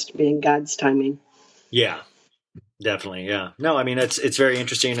it has to be in God's timing. Yeah. Definitely, yeah. No, I mean, it's very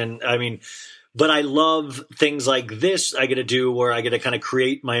interesting, and I mean, but I love things like this I get to do where I get to kind of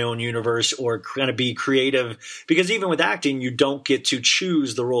create my own universe or kind of be creative, because even with acting, you don't get to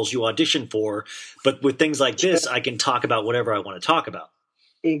choose the roles you audition for, but with things like this, I can talk about whatever I want to talk about.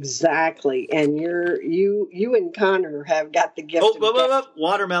 Exactly, and you and Connor have got the gift.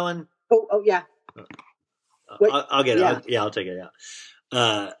 Watermelon. Oh, yeah. I'll get it. Yeah, I'll take it.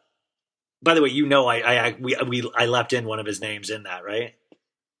 Yeah. By the way, I left in one of his names in that, right?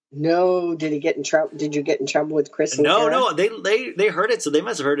 No, did he get in trouble? Did you get in trouble with Chris? And Kara? No, they heard it, so they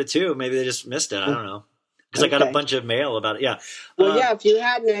must have heard it too. Maybe they just missed it. I don't know, because I got a bunch of mail about it. Yeah. Well, yeah. If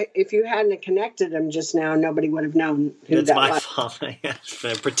you hadn't connected them just now, nobody would have known who it's that my was. fault.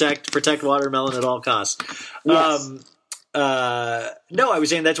 Protect Watermelon at all costs. Yes. No, I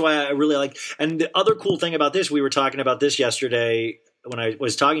was saying that's why I really like. And the other cool thing about this, we were talking about this yesterday when I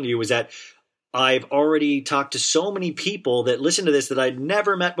was talking to you, was that I've already talked to so many people that listen to this that I'd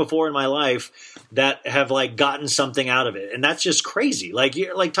never met before in my life that have like gotten something out of it. And that's just crazy. Like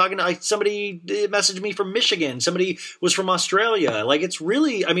you're like talking to somebody messaged me from Michigan. Somebody was from Australia. Like it's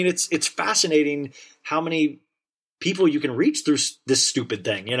really, I mean, it's fascinating how many people you can reach through this stupid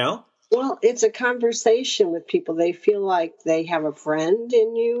thing, you know? Well, it's a conversation with people. They feel like they have a friend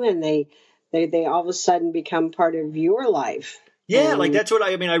in you, and they all of a sudden become part of your life. Yeah, like that's what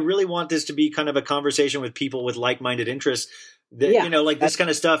I mean. I really want this to be kind of a conversation with people with like-minded interests. That, you know, like this kind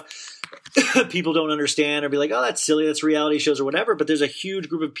of stuff people don't understand or be like, oh, that's silly. That's reality shows or whatever. But there's a huge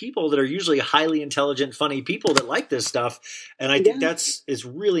group of people that are usually highly intelligent, funny people that like this stuff. And I think it's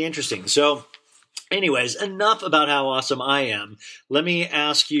really interesting. So anyways, enough about how awesome I am. Let me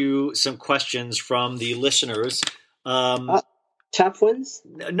ask you some questions from the listeners. Tough ones?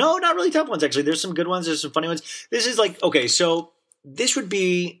 No, not really tough ones, actually. There's some good ones. There's some funny ones. This is like, okay, so this would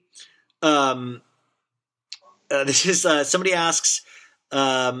be, this is, somebody asks,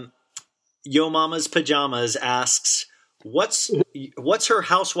 Yo Mama's Pajamas asks, what's her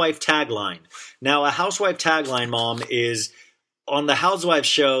housewife tagline? Now, a housewife tagline, Mom, is on the Housewives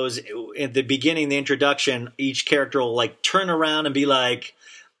shows, at the beginning, the introduction, each character will like turn around and be like,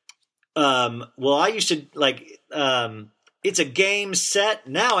 well, I used to like, it's a game set.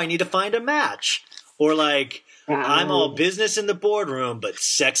 Now I need to find a match. Or like, I'm all business in the boardroom, but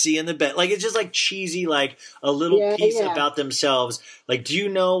sexy in the bed. Like, it's just like cheesy, like a little piece about themselves. Like, do you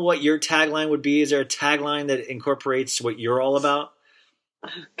know what your tagline would be? Is there a tagline that incorporates what you're all about? Oh,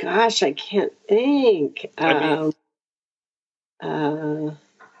 gosh, I can't think. I mean,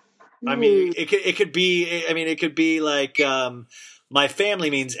 it could be, I mean, it could be like, my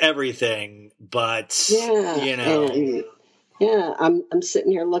family means everything, but, you know. Yeah, I'm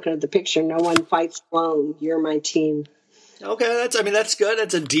sitting here looking at the picture. No one fights alone. You're my team. Okay, that's good.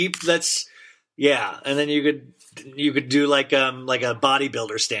 That's a deep. And then you could do like a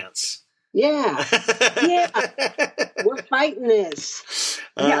bodybuilder stance. Yeah, we're fighting this.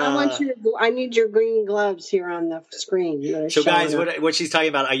 Yeah, I need your green gloves here on the screen. So, guys, what she's talking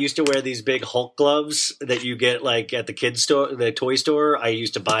about? I used to wear these big Hulk gloves that you get like at the kids store, the toy store. I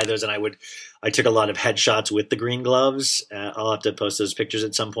used to buy those, and I took a lot of headshots with the green gloves. I'll have to post those pictures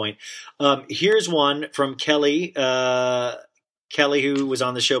at some point. Here's one from Kelly. Kelly, who was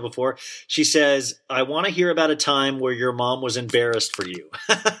on the show before. She says, "I want to hear about a time where your mom was embarrassed for you."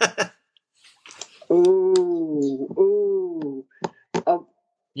 Ooh.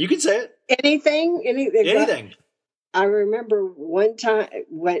 You can say it. Anything. Anything. I remember one time it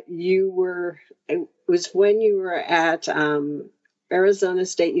was when you were at Arizona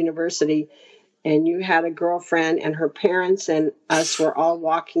State University, and you had a girlfriend, and her parents and us were all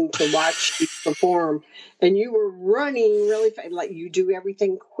walking to watch you perform, and you were running really fast, like you do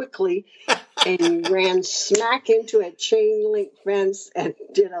everything quickly, and you ran smack into a chain link fence and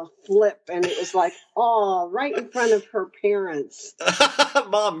did a flip, and it was like, right in front of her parents.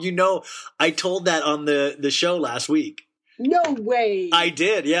 Mom, I told that on the show last week. No way. I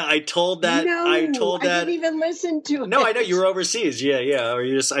did. Yeah, I told that. No, I didn't even listen to it. No, I know you were overseas. Yeah. Or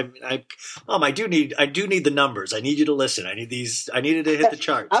you just, Mom, I do need the numbers. I need you to listen. I needed to hit the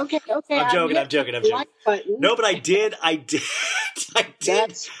charts. Okay. I'm joking. No, but I did.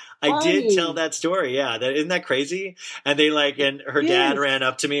 That's I did tell that story. Yeah. Isn't that crazy? And and her dad ran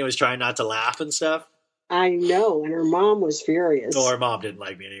up to me and was trying not to laugh and stuff. I know, and her mom was furious. Well, her mom didn't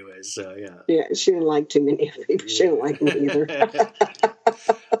like me anyways, so yeah. Yeah, she didn't like too many people. She didn't like me either.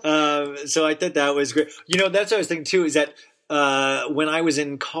 So I thought that was great. That's what I was thinking too, is that when I was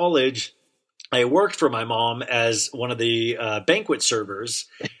in college, I worked for my mom as one of the banquet servers.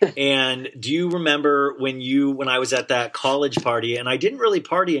 And do you remember when I was at that college party, and I didn't really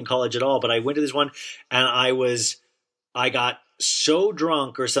party in college at all, but I went to this one, and I got so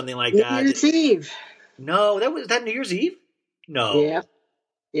drunk or something like that. New Year's Eve. No, was that New Year's Eve? No.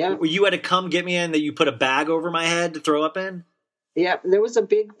 Yeah. You had to come get me in, that you put a bag over my head to throw up in? Yeah, there was a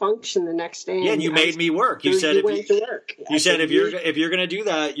big function the next day. Yeah, and you made me work. You said if you're going to do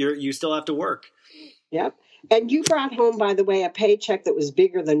that, you still have to work. Yep. And you brought home, by the way, a paycheck that was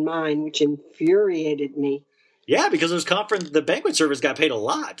bigger than mine, which infuriated me. Yeah, because the banquet servers got paid a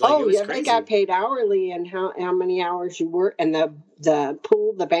lot. They got paid hourly, and how many hours you work, and the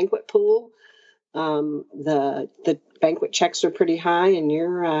banquet pool. The banquet checks are pretty high, and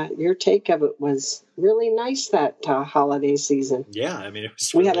your take of it was really nice that holiday season. Yeah, I mean,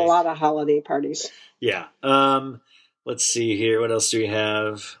 we had a lot of holiday parties. Yeah. Let's see here. What else do we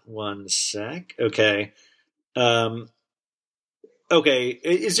have? One sec. Okay. Okay.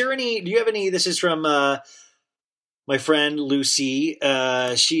 Is there any? Do you have any? This is from my friend Lucy.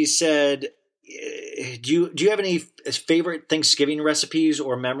 She said, Do you have any favorite Thanksgiving recipes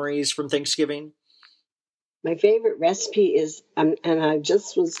or memories from Thanksgiving? My favorite recipe is, and I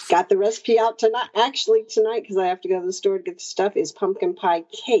just got the recipe out tonight, because I have to go to the store to get the stuff, is pumpkin pie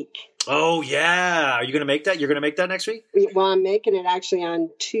cake. Oh, yeah. Are you going to make that? You're going to make that next week? Well, I'm making it actually on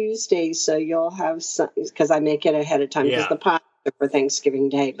Tuesday, so you'll have some, because I make it ahead of time, because the pie is for Thanksgiving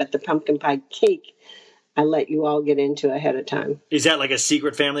Day, but the pumpkin pie cake, I let you all get into ahead of time. Is that like a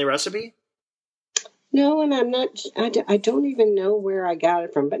secret family recipe? No, and I don't even know where I got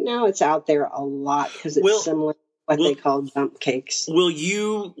it from, but now it's out there a lot because it's similar to what they call jump cakes. Will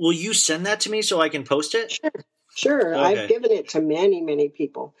you send that to me so I can post it? Sure. Okay. I've given it to many, many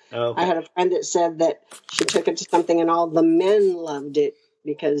people. Okay. I had a friend that said that she took it to something and all the men loved it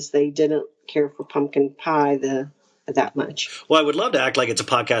because they didn't care for pumpkin pie that much. Well, I would love to act like it's a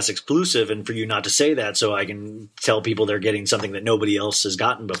podcast exclusive and for you not to say that so I can tell people they're getting something that nobody else has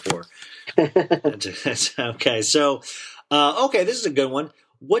gotten before. Okay. So, this is a good one.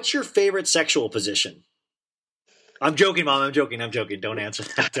 What's your favorite sexual position? I'm joking, Mom. I'm joking. Don't answer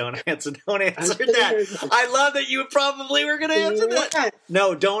that. Don't answer that. I love that you probably were going to answer that.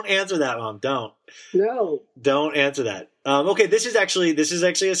 No, don't answer that, Mom. Don't. No. Don't answer that. Okay. This is actually a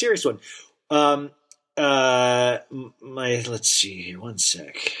serious one. Let's see here. One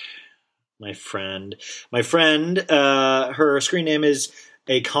sec. My friend, her screen name is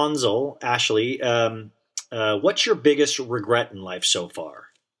a consul, Ashley. What's your biggest regret in life so far?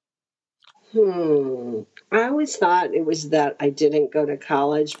 I always thought it was that I didn't go to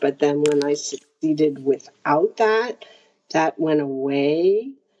college, but then when I succeeded without that went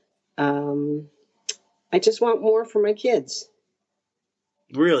away. I just want more for my kids.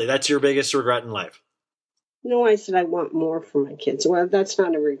 Really? That's your biggest regret in life? No, I said I want more for my kids. Well, that's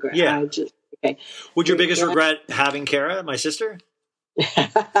not a regret. Yeah. Okay. Would your biggest regret having Kara, my sister? Is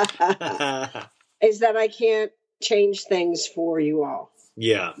that I can't change things for you all.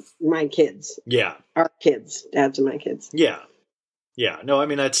 Yeah. My kids. Yeah. Our kids. Dads of my kids. Yeah. Yeah. No, I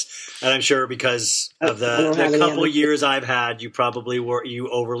mean, and I'm sure because of the couple years I've had, you probably you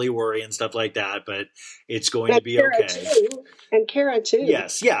overly worry and stuff like that, but it's going to be Kara okay. Too. And Kara too.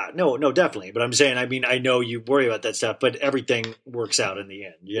 Yes. Yeah. No, definitely. But I'm saying, I mean, I know you worry about that stuff, but everything works out in the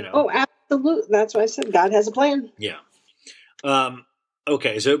end, you know? Oh, absolutely. That's why I said God has a plan. Yeah.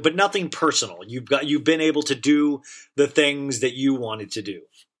 Okay. So, but nothing personal. You've been able to do the things that you wanted to do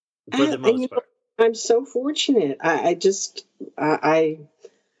for the most part. I'm so fortunate. I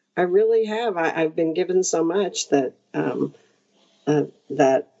I really have. I've been given so much that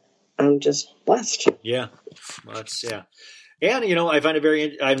that I'm just blessed. Yeah. Well, that's, yeah. And, I find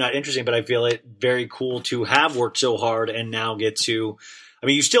it I'm not interesting, but I feel it very cool to have worked so hard and now get to,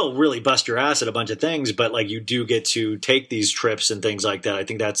 you still really bust your ass at a bunch of things, but like you do get to take these trips and things like that. I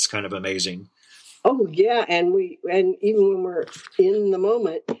think that's kind of amazing. Oh yeah. And even when we're in the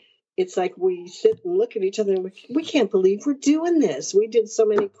moment, it's like we sit and look at each other and we can't believe we're doing this. We did so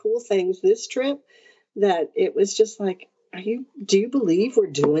many cool things this trip that it was just like, do you believe we're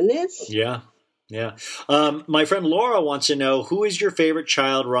doing this? Yeah. Yeah. My friend Laura wants to know, who is your favorite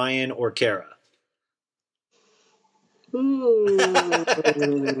child, Ryan or Kara?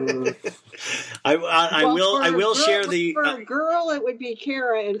 I will share the. For a girl, it would be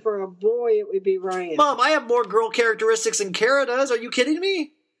Kara, and for a boy, it would be Ryan. Mom, I have more girl characteristics than Kara does. Are you kidding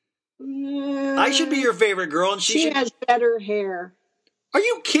me? I should be your favorite girl, and she has better hair. Are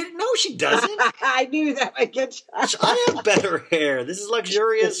you kidding? No, she doesn't. I knew that. I have better hair. This is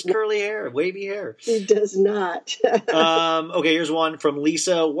luxurious curly hair, wavy hair. She does not. Okay, here's one from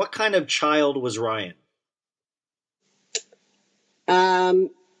Lisa. What kind of child was Ryan?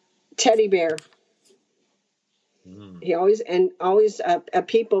 Teddy bear. He always a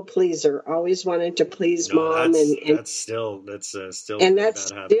people pleaser. Always wanted to please mom, that still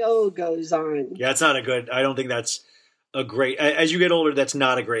goes on. Yeah, it's not a good. I don't think that's a great. As you get older, that's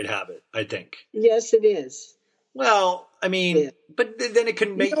not a great habit, I think. Yes, it is. Well, but then it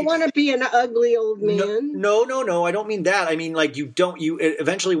can make you don't want to be an ugly old man. No. I don't mean that. I mean, like, you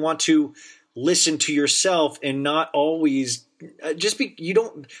eventually want to listen to yourself and not always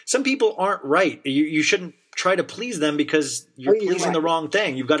some people aren't right. You shouldn't try to please them because you're pleasing right. The wrong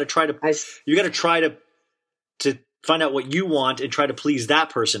thing. You've got to try to find out what you want and try to please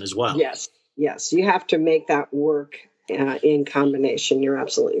that person as well. Yes. You have to make that work in combination. You're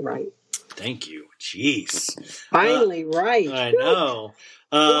absolutely right. Thank you. Jeez. Finally, right. I know.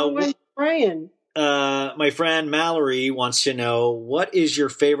 Brian. My friend Mallory wants to know, what is your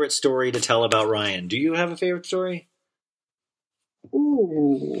favorite story to tell about Ryan? Do you have a favorite story?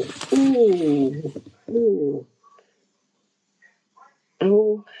 Ooh.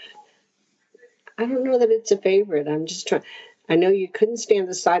 Oh, I don't know that it's a favorite. I'm just trying. I know you couldn't stand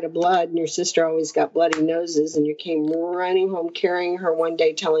the sight of blood, and your sister always got bloody noses, and you came running home carrying her one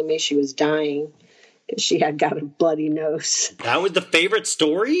day telling me she was dying because she had got a bloody nose. That was the favorite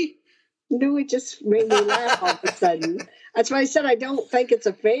story? No, it just made me laugh all of a sudden. That's why I said I don't think it's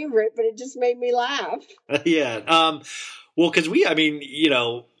a favorite, but it just made me laugh. Yeah. Well, because there's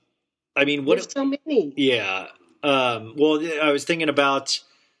so many. Yeah. Well, I was thinking about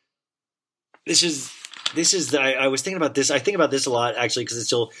I was thinking about this. I think about this a lot, actually, because it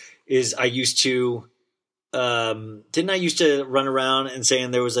still is. I used to, didn't I used to run around and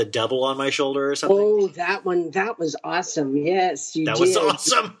saying there was a devil on my shoulder or something? Oh, that one. That was awesome. Yes, you did. That was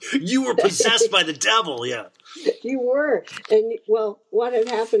awesome. You were possessed by the devil. Yeah. You were. And well, what had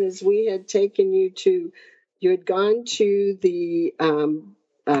happened is we had taken you had gone to the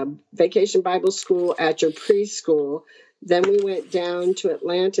Vacation Bible School at your preschool. Then we went down to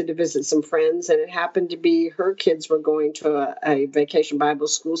Atlanta to visit some friends, and it happened to be her kids were going to a Vacation Bible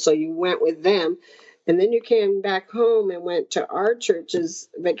School, so you went with them. And then you came back home and went to our church's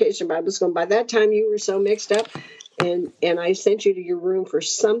Vacation Bible School. And by that time, you were so mixed up, and I sent you to your room for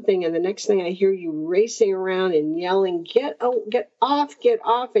something, and the next thing I hear you racing around and yelling, get off,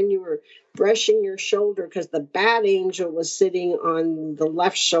 and you were brushing your shoulder because the bad angel was sitting on the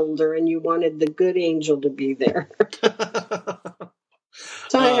left shoulder, and you wanted the good angel to be there.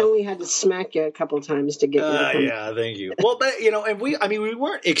 So I only had to smack you a couple times to get you. Yeah, thank you. Well, but and we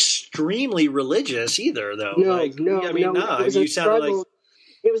weren't extremely religious either, though. No. You sounded like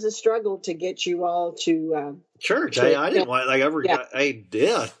it was a struggle to get you all to church. I didn't want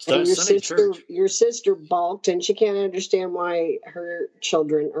Your sister balked, and she can't understand why her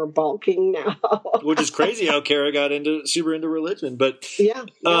children are balking now. Which is crazy how Kara got super into religion, but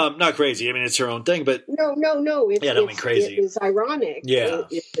not crazy. I mean, it's her own thing, but no. Don't mean crazy. It's ironic. Yeah,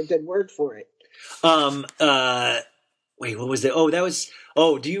 it's a good word for it. Wait, what was that? Oh, that was.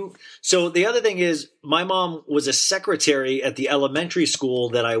 Oh, so the other thing is, my mom was a secretary at the elementary school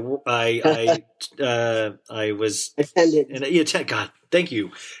that I was attended. God, thank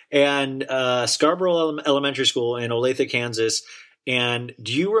you. And Scarborough Elementary School in Olathe, Kansas. And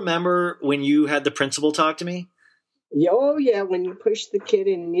do you remember when you had the principal talk to me? Oh, yeah, when you pushed the kid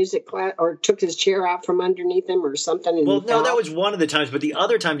in music class or took his chair out from underneath him or something. Well, no, that was one of the times. But the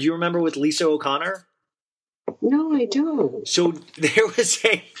other time, do you remember with Lisa O'Connor? No, I don't. So there was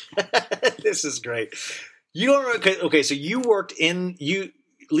this is great. You don't remember, okay, so you worked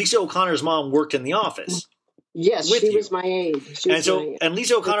Lisa O'Connor's mom worked in the office. Yes, with she you. was my age. And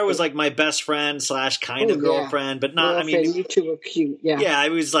Lisa O'Connor was like my best friend / kind of girlfriend, but not. Girlfriend, I mean, you two were cute. Yeah, yeah, it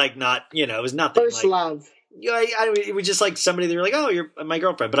was like not. It was nothing. First love. Yeah, it was just like somebody they were like, oh, you're my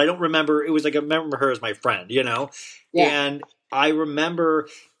girlfriend, but I don't remember. It was like I remember her as my friend, Yeah. And I remember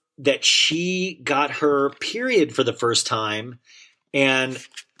that she got her period for the first time, and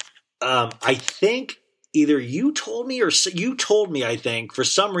I think. Either you told me or you told me, I think, for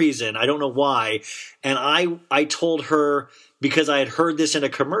some reason, I don't know why. And I told her, because I had heard this in a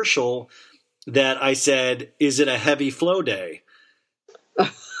commercial, that I said, is it a heavy flow day?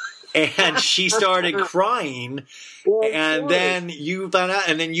 And she started crying. Well, and then you found out,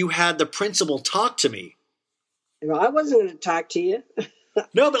 and then you had the principal talk to me. Well, I wasn't going to talk to you.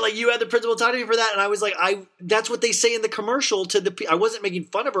 No, but like you had the principal talk to me for that, and I was like, that's what they say in the commercial to the. I wasn't making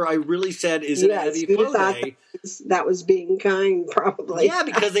fun of her. I really said, "Is it a heavy flow day?" That was being kind, probably. Yeah,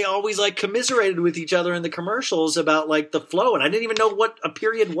 because they always like commiserated with each other in the commercials about like the flow, and I didn't even know what a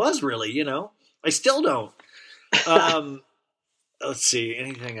period was really. I still don't. Let's see,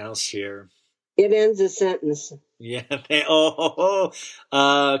 anything else here? It ends a sentence. Yeah.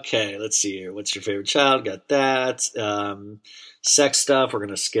 Okay. Let's see here. What's your favorite child? Got that. Sex stuff. We're going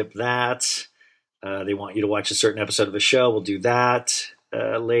to skip that. They want you to watch a certain episode of the show. We'll do that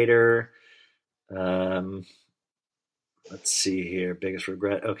later. Let's see here. Biggest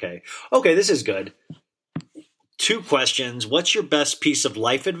regret. Okay. This is good. 2 questions. What's your best piece of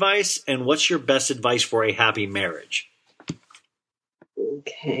life advice? And what's your best advice for a happy marriage?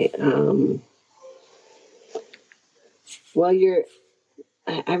 Okay. Well,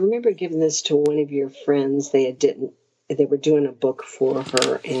 I remember giving this to one of your friends. They were doing a book for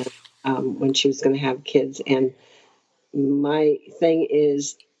her, and when she was going to have kids. And my thing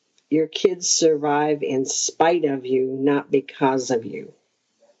is, your kids survive in spite of you, not because of you.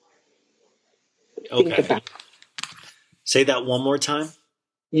 Okay. Think about it. Say that one more time.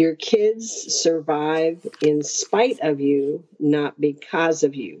 Your kids survive in spite of you, not because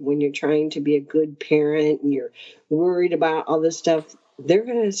of you. When you're trying to be a good parent and you're worried about all this stuff, they're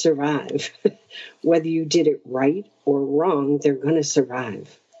going to survive. Whether you did it right or wrong, they're going to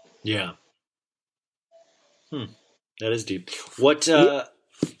survive. Yeah. That is deep. What's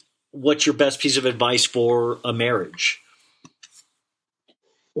your best piece of advice for a marriage?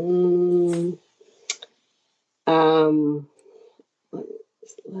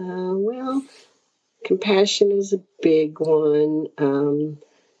 Well, compassion is a big one.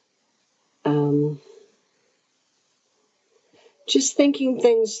 Just thinking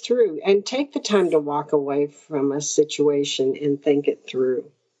things through, and take the time to walk away from a situation and think it through.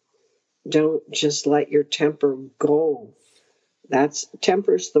 Don't just let your temper go.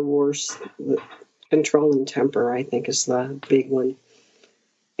 Temper's the worst. Controlling temper, I think, is the big one.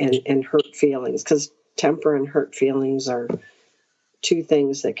 And hurt feelings, because temper and hurt feelings are 2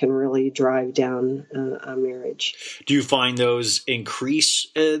 things that can really drive down a marriage. Do you find those increase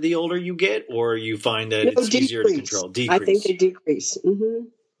the older you get, or you find that it's easier to control? Decrease. I think they decrease. Mm-hmm.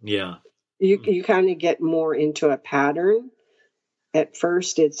 Yeah. You kind of get more into a pattern. At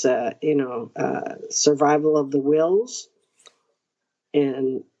first, it's survival of the wills,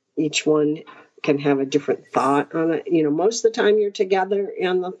 and each one can have a different thought on it. Most of the time you're together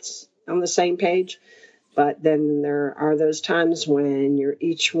on the same page. But then there are those times when you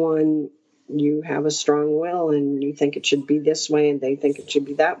have a strong will and you think it should be this way and they think it should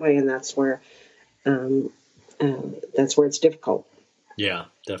be that way. And that's where it's difficult. Yeah,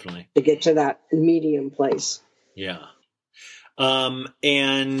 definitely. To get to that medium place. Yeah. I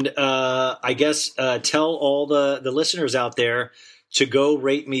guess tell all the listeners out there to go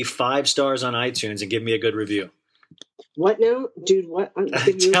rate me 5 stars on iTunes and give me a good review. What now? Dude, what?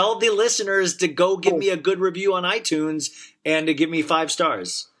 Tell the listeners to go give me a good review on iTunes and to give me 5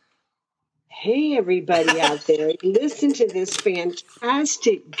 stars. Hey, everybody out there. Listen to this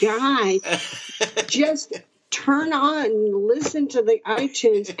fantastic guy. Just turn on and listen to the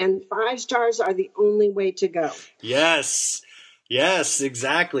iTunes, and 5 stars are the only way to go. Yes,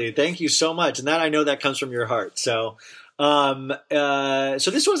 exactly. Thank you so much. And that I know that comes from your heart. So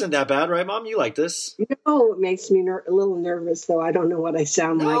this wasn't that bad, right, Mom? You like this? No, it makes me a little nervous, though. I don't know what I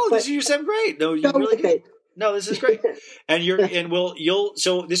sound like. No, you sound great. No, you really good. No, this is great.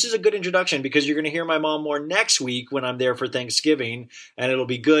 So this is a good introduction because you're going to hear my mom more next week when I'm there for Thanksgiving, and it'll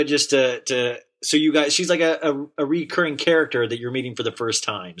be good just to so you guys, she's like a recurring character that you're meeting for the first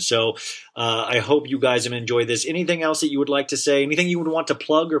time. So I hope you guys have enjoyed this. Anything else that you would like to say? Anything you would want to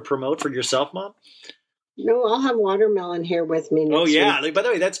plug or promote for yourself, Mom? No, I'll have watermelon here with me next Oh yeah. week. Like, by the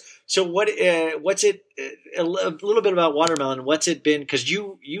way, that's so. What's it? A little bit about watermelon. What's it been? Because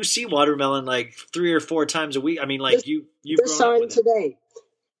you see watermelon like 3 or 4 times a week. I mean, like you've Just grown saw up him with it. today.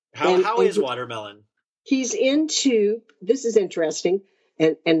 How is watermelon? He's into. This is interesting,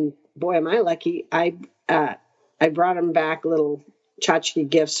 and boy, am I lucky. I brought him back little tchotchke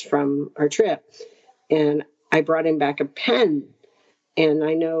gifts from our trip, and I brought him back a pen. And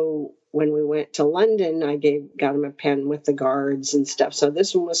I know when we went to London, I got him a pen with the guards and stuff. So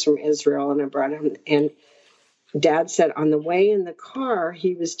this one was from Israel, and I brought him. And Dad said on the way in the car,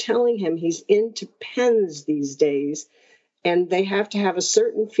 he was telling him he's into pens these days, and they have to have a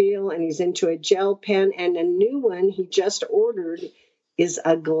certain feel. And he's into a gel pen, and a new one he just ordered is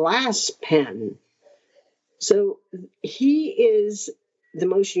a glass pen. So he is the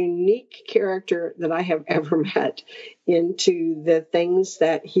most unique character that I have ever met into the things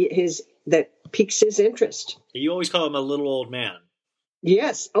that that piques his interest. You always call him a little old man.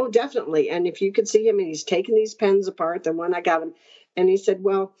 Yes. Oh, definitely. And if you could see him, and he's taking these pens apart, the one I got him, and he said,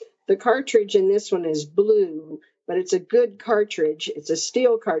 well, the cartridge in this one is blue, but it's a good cartridge. It's a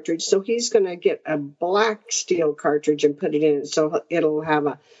steel cartridge. So he's going to get a black steel cartridge and put it in, so it'll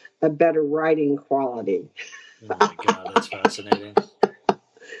have a better writing quality. Oh my God, that's fascinating.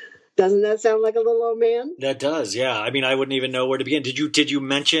 Doesn't that sound like a little old man? That does, yeah. I mean, I wouldn't even know where to begin. Did you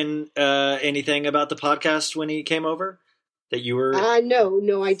mention anything about the podcast when he came over? That you were?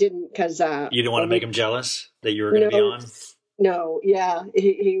 No, I didn't, because you didn't want to make him jealous that you were going to be on. No, yeah,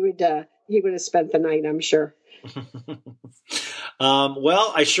 he would have spent the night, I'm sure.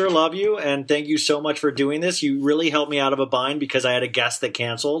 Well, I sure love you, and thank you so much for doing this. You really helped me out of a bind because I had a guest that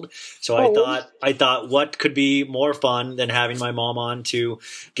canceled. So I thought what could be more fun than having my mom on to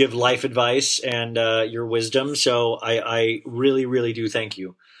give life advice and your wisdom. So I really, really do thank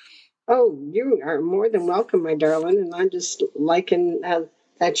you. Oh, you are more than welcome, my darling, and I'm just liking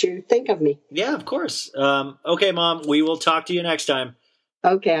that you think of me. Yeah, of course. Okay, Mom, we will talk to you next time.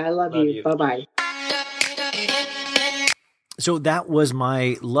 Okay, I love you. Bye-bye. So that was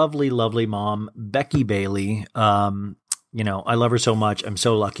my lovely, lovely mom, Becky Bailey. I love her so much. I'm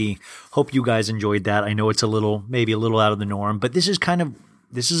so lucky. Hope you guys enjoyed that. I know it's maybe a little out of the norm, but this is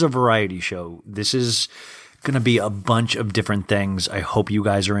a variety show. This is going to be a bunch of different things. I hope you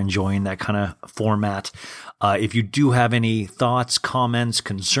guys are enjoying that kind of format. If you do have any thoughts, comments,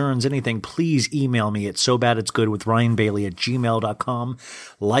 concerns, anything, please email me at sobaditsgood@ryanbailey@gmail.com.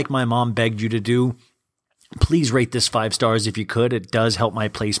 Like my mom begged you to do. Please rate this 5 stars if you could. It does help my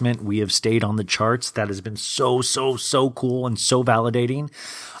placement. We have stayed on the charts. That has been so, so, so cool and so validating.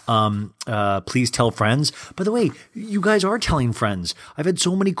 Please tell friends. By the way, you guys are telling friends. I've had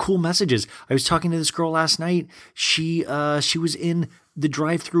so many cool messages. I was talking to this girl last night. She was in the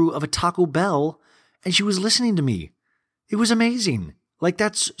drive-thru of a Taco Bell and she was listening to me. It was amazing. Like,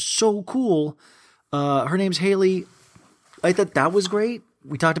 that's so cool. Her name's Haley. I thought that was great.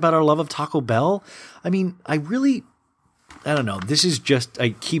 We talked about our love of Taco Bell. I mean, I don't know. This is just,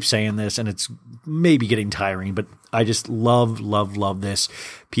 I keep saying this and it's maybe getting tiring, but I just love, love, love this.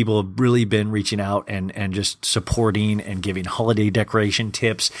 People have really been reaching out and just supporting and giving holiday decoration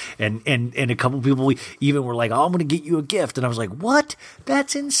tips. And a couple of people even were like, oh, I'm going to get you a gift. And I was like, what?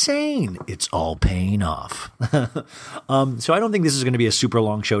 That's insane. It's all paying off. So I don't think this is going to be a super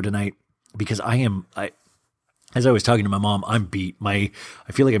long show tonight because as I was talking to my mom, I'm beat. I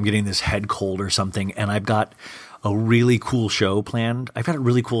feel like I'm getting this head cold or something, and I've got a really cool show planned. I've got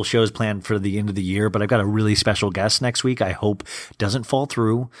really cool shows planned for the end of the year, but I've got a really special guest next week. I hope doesn't fall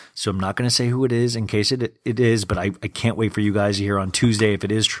through, so I'm not going to say who it is in case it is, but I can't wait for you guys to hear on Tuesday if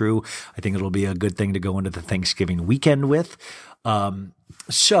it is true. I think it'll be a good thing to go into the Thanksgiving weekend with.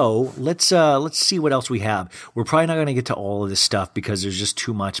 So let's see what else we have. We're probably not going to get to all of this stuff because there's just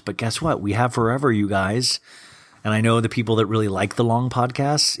too much, but guess what? We have forever, you guys. And I know the people that really like the long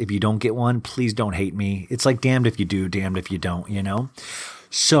podcasts, if you don't get one, please don't hate me. It's like damned if you do, damned if you don't, you know?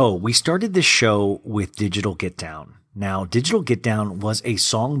 So we started this show with Digital Get Down. Now, Digital Get Down was a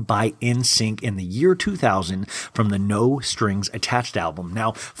song by NSYNC in the year 2000 from the No Strings Attached album.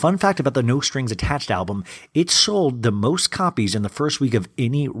 Now, fun fact about the No Strings Attached album, it sold the most copies in the first week of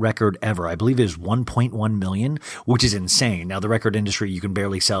any record ever. I believe it is 1.1 million, which is insane. Now, the record industry, you can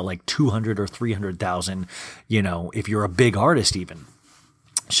barely sell like 200 or 300,000, if you're a big artist even.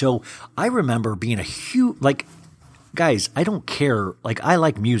 So I remember being a huge, guys, I don't care. I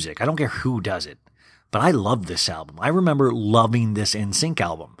like music. I don't care who does it. But I love this album. I remember loving this NSYNC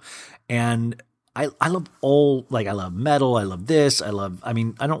album. And I love I love metal. I love this. I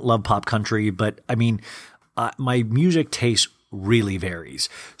don't love pop country, but my music taste really varies.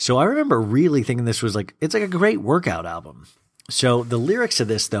 So I remember really thinking this was like, it's like a great workout album. So the lyrics of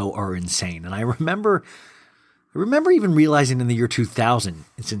this, though, are insane. And I remember even realizing in the year 2000,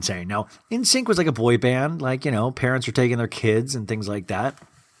 it's insane. Now, NSYNC was like a boy band, like, you know, parents are taking their kids and things like that.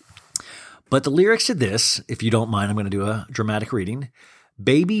 But the lyrics to this, if you don't mind, I'm going to do a dramatic reading.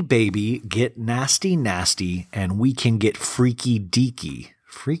 Baby, baby, get nasty, nasty, and we can get freaky deaky.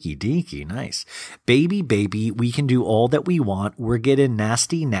 Freaky deaky, nice. Baby, baby, we can do all that we want. We're getting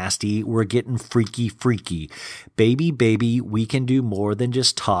nasty, nasty. We're getting freaky, freaky. Baby, baby, we can do more than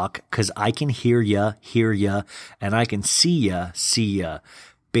just talk, 'cause I can hear ya, and I can see ya.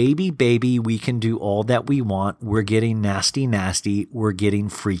 Baby, baby, we can do all that we want. We're getting nasty, nasty. We're getting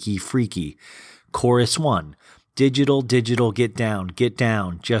freaky, freaky. Chorus 1. Digital, digital, get down,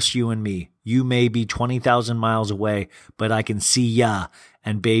 just you and me. You may be 20,000 miles away, but I can see ya.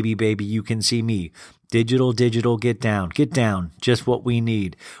 And baby, baby, you can see me. Digital, digital, get down, just what we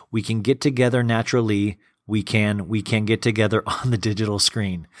need. We can get together naturally. We can get together on the digital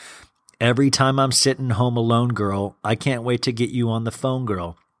screen. Every time I'm sitting home alone, girl, I can't wait to get you on the phone,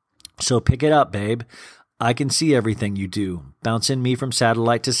 girl. So pick it up, babe. I can see everything you do, bouncing me from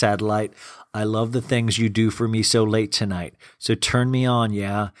satellite to satellite. I love the things you do for me so late tonight. So turn me on,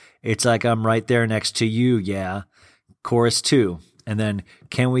 yeah. It's like I'm right there next to you, yeah. Chorus 2. And then,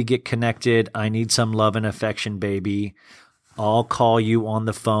 can we get connected? I need some love and affection, baby. I'll call you on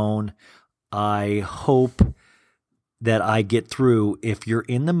the phone. I hope that I get through. If you're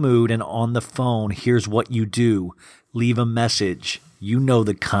in the mood and on the phone, here's what you do. Leave a message. You know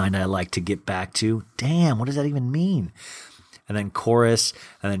the kind I like to get back to. Damn, what does that even mean? And then chorus,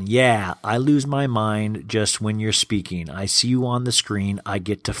 and then, yeah, I lose my mind just when you're speaking. I see you on the screen, I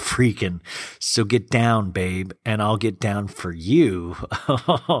get to freaking. So get down, babe, and I'll get down for you.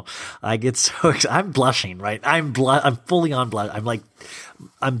 I get so excited. I'm blushing, right? I'm fully on blush.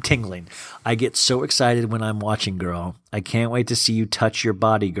 I'm tingling. I get so excited when I'm watching, girl. I can't wait to see you touch your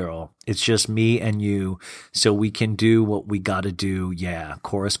body, girl. It's just me and you, so we can do what we gotta do. Yeah.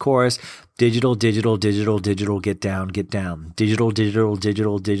 Chorus, chorus. Digital, digital, digital, digital, get down, get down. Digital, digital,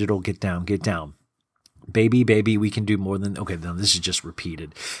 digital, digital, get down, get down. Baby, baby, we can do more than... Okay, then this is just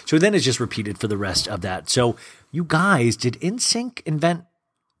repeated. So then it's just repeated for the rest of that. So you guys, did NSYNC invent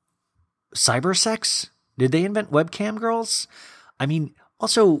cybersex? Did they invent webcam girls? I mean,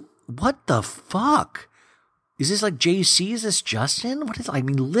 also, what the fuck? Is this like JC? Is this Justin? What is... I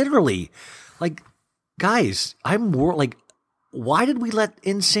mean, literally. Like, guys, why did we let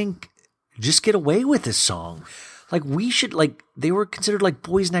NSYNC just get away with this song? Like, we should, like, they were considered like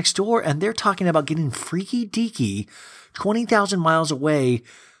boys next door, and they're talking about getting freaky deaky 20,000 miles away.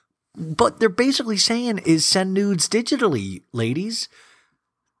 But they're basically saying is send nudes digitally, ladies.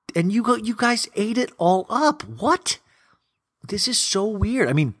 And you guys ate it all up. What? This is so weird.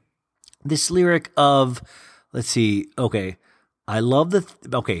 I mean, this lyric of, let's see, okay, I love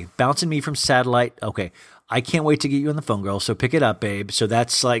bouncing me from satellite, okay, I can't wait to get you on the phone, girl, so pick it up, babe. So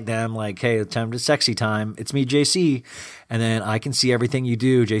that's like them, like, hey, time to sexy time. It's me, JC. And then I can see everything you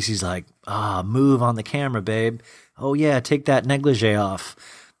do. JC's like, move on the camera, babe. Oh, yeah, take that negligee off.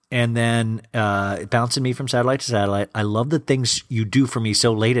 And then bouncing me from satellite to satellite. I love the things you do for me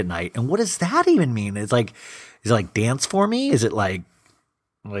so late at night. And what does that even mean? It's like, is it like dance for me? Is it like,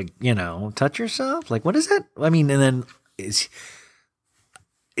 you know, touch yourself? Like, what is that? I mean, and then it's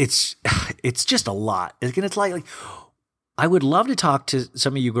just a lot. It's like I would love to talk to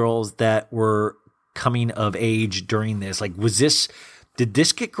some of you girls that were coming of age during this. Like, did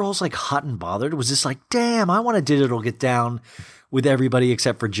this get girls like hot and bothered? Was this like, damn, I want a digital get down with everybody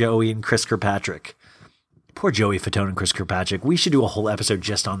except for Joey and Chris Kirkpatrick? Poor Joey Fatone and Chris Kirkpatrick. We should do a whole episode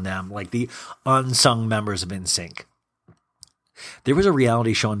just on them, like the unsung members of NSYNC. There was a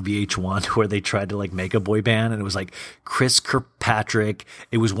reality show on VH1 where they tried to like make a boy band, and it was like Chris Kirkpatrick.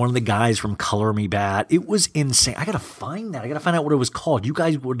 It was one of the guys from Color Me Bad. It was insane. I got to find that. I got to find out what it was called. You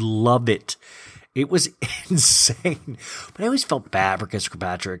guys would love it. It was insane. But I always felt bad for Chris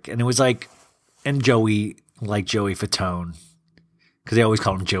Kirkpatrick. And it was like, and Joey, like Joey Fatone, because they always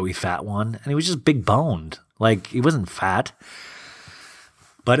called him Joey Fat One. And he was just big boned. Like, he wasn't fat.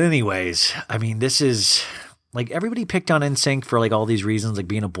 But anyways, I mean, this is... Like, everybody picked on NSYNC for, like, all these reasons, like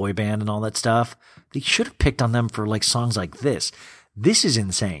being a boy band and all that stuff. They should have picked on them for, like, songs like this. This is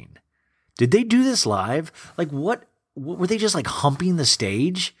insane. Did they do this live? Like, what were they just, like, humping the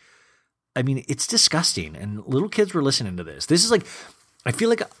stage? I mean, it's disgusting. And little kids were listening to this. This is, like, I feel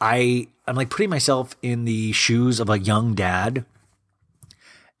like I'm, like, putting myself in the shoes of a young dad.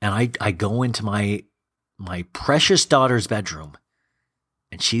 And I go into my precious daughter's bedroom.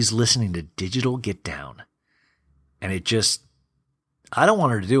 And she's listening to Digital Get Down. And it just, I don't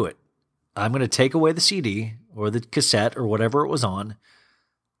want her to do it. I'm going to take away the CD or the cassette or whatever it was on.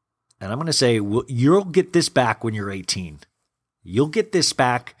 And I'm going to say, well, you'll get this back when you're 18. You'll get this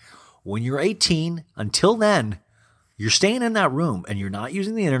back when you're 18. Until then, you're staying in that room and you're not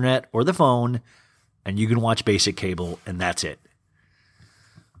using the internet or the phone, and you can watch basic cable, and that's it.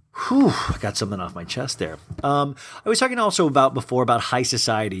 Whew, I got something off my chest there. I was talking also about High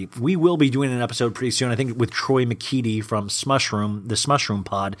Society. We will be doing an episode pretty soon, I think, with Troy McKeady from Smushroom, the Smushroom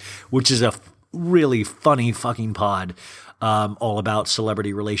Pod, which is a really funny fucking pod, all about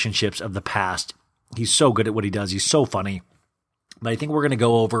celebrity relationships of the past. He's so good at what he does. He's so funny. But I think we're going to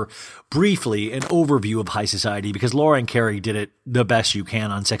go over briefly an overview of High Society because Laura and Carrie did it the best you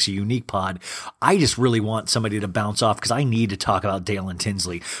can on Sexy Unique Pod. I just really want somebody to bounce off because I need to talk about Dale and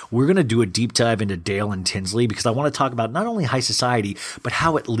Tinsley. We're going to do a deep dive into Dale and Tinsley because I want to talk about not only High Society, but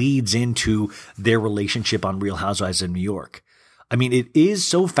how it leads into their relationship on Real Housewives of New York. I mean, it is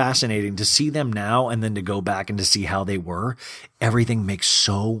so fascinating to see them now and then to go back and to see how they were. Everything makes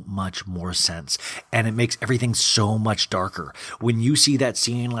so much more sense, and it makes everything so much darker. When you see that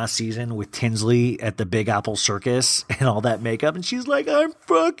scene last season with Tinsley at the Big Apple Circus and all that makeup, and she's like, I'm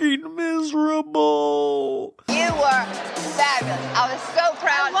fucking miserable. You were fabulous. I was so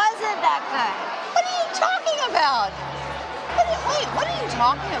proud. I wasn't that good. What are you talking about? What are you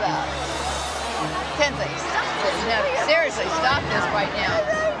talking about? Tinsley, stop this. No, seriously, stop this right now.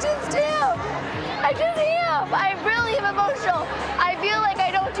 I just am. I really am emotional. I feel like I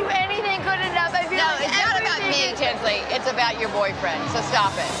don't do anything good enough. I feel like it's not about me, Tinsley. It's about your boyfriend, so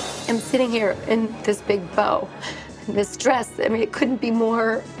stop it. I'm sitting here in this big bow, this dress. I mean, it couldn't be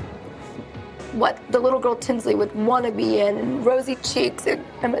more what the little girl Tinsley would want to be in, and rosy cheeks, and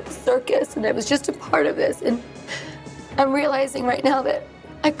I'm at the circus, and I was just a part of this. And I'm realizing right now that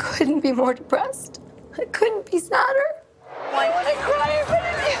I couldn't be more depressed. I couldn't be sadder. I want to cry in front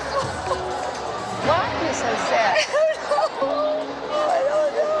of you. Why are you so sad? I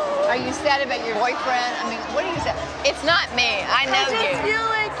don't know. Are you sad about your boyfriend? I mean, what are you sad? It's not me. I know you. I just feel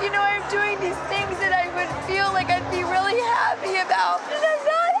like, I'm doing these things that I would feel like I'd be really happy about. And I'm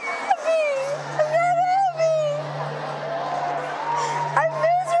not happy. I'm not happy. I'm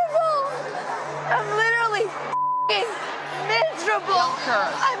miserable. I'm literally miserable. Don't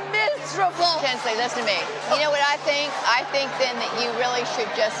curse. I'm miserable. Tinsley, listen to me. You know what I think? I think then that you really should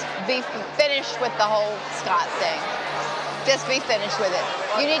just be finished with the whole Scott thing. Just be finished with it.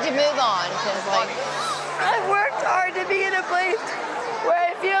 You need to move on, Tinsley. I've worked hard to be in a place where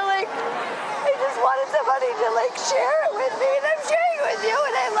I feel like I just wanted somebody to share it with me, and I'm sharing it with you,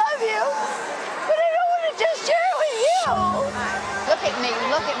 and I love you. But I don't want to just share it with you. Look at me.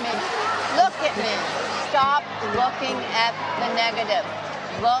 Look at me. Look at me. Stop looking at the negative.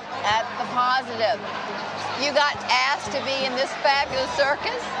 Look at the positive. You got asked to be in this fabulous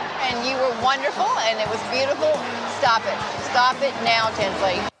circus, and you were wonderful, and it was beautiful. Stop it. Stop it now,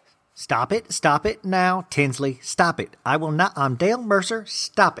 Tinsley. Stop it. Stop it now, Tinsley. Stop it. I will not. I'm Dale Mercer.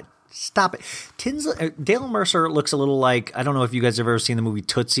 Stop it. Stop it. Tinsley, Dale Mercer looks a little like, I don't know if you guys have ever seen the movie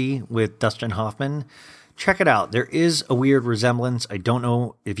Tootsie with Dustin Hoffman. Check it out. There is a weird resemblance. I don't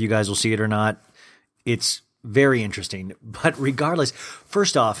know if you guys will see it or not. It's very interesting. But regardless,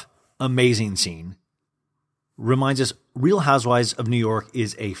 first off, amazing scene. Reminds us, Real Housewives of New York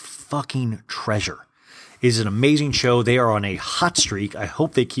is a fucking treasure. It is an amazing show. They are on a hot streak. I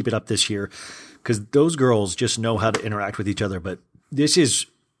hope they keep it up this year because those girls just know how to interact with each other. But this is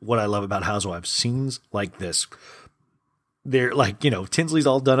what I love about Housewives. Scenes like this. They're Tinsley's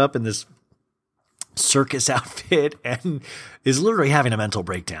all done up in this circus outfit and is literally having a mental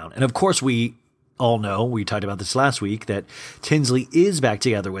breakdown. And of course, we all know, we talked about this last week, that Tinsley is back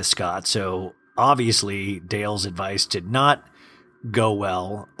together with Scott. So obviously Dale's advice did not go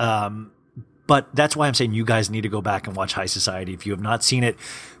well. But that's why I'm saying you guys need to go back and watch High Society if you have not seen it,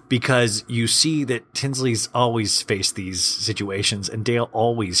 because you see that Tinsley's always faced these situations and Dale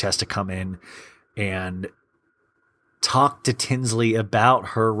always has to come in and talk to Tinsley about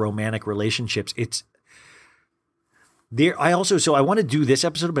her romantic relationships. It's there. I want to do this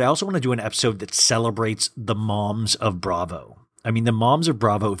episode, but I also want to do an episode that celebrates the moms of Bravo. I mean, the moms of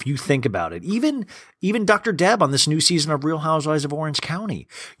Bravo, if you think about it, even Dr. Deb on this new season of Real Housewives of Orange County,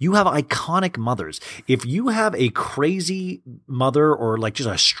 you have iconic mothers. If you have a crazy mother or just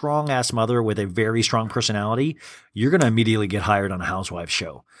a strong ass mother with a very strong personality, you're going to immediately get hired on a Housewives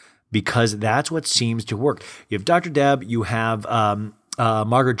show because that's what seems to work. You have Dr. Deb, you have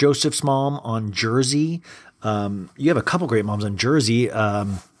Margaret Joseph's mom on Jersey. You have a couple great moms on Jersey.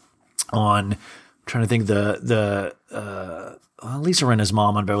 I'm trying to think Lisa Rinna's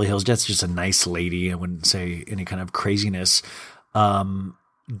mom on Beverly Hills. That's just a nice lady. I wouldn't say any kind of craziness.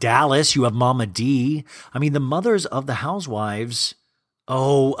 Dallas, you have Mama D. I mean, the mothers of the Housewives.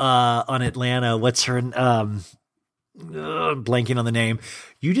 On Atlanta, what's her, blanking on the name.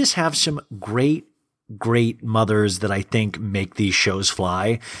 You just have some great mothers that I think make these shows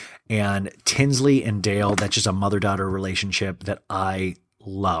fly. And Tinsley and Dale, that's just a mother-daughter relationship that I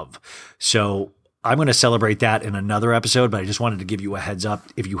love. So I'm going to celebrate that in another episode, but I just wanted to give you a heads up.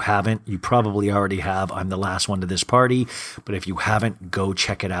 If you haven't, you probably already have. I'm the last one to this party, but if you haven't, go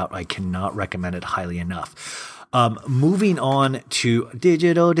check it out. I cannot recommend it highly enough. Moving on to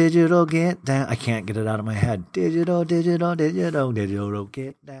digital get down. I can't get it out of my head. Digital get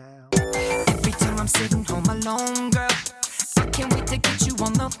down. Every time I'm sitting home alone, girl, I can't wait to get you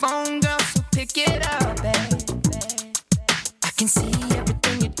on the phone, girl. So pick it up, babe. I can see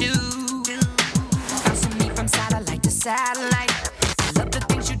everything you do. Bouncing me from satellite to satellite. I love the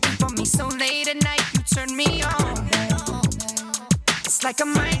things you do for me so late at night. You turn me on, babe. It's like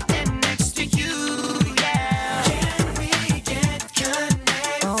I'm right there next to you.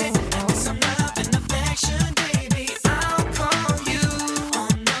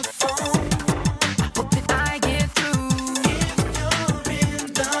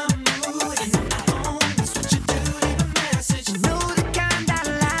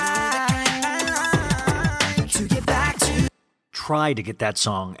 Try to get that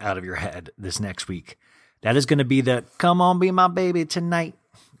song out of your head this next week. That is going to be the "Come On Be My Baby Tonight."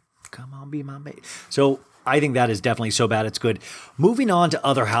 Come on, be my baby. So I think that is definitely so bad it's good. Moving on to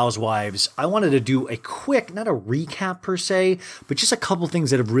other Housewives, I wanted to do a quick, not a recap per se, but just a couple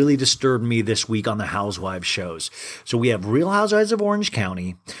things that have really disturbed me this week on the Housewives shows. So we have Real Housewives of Orange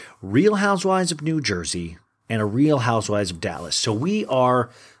County, Real Housewives of New Jersey, and a Real Housewives of Dallas. So our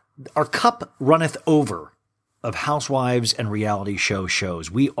cup runneth over of Housewives and reality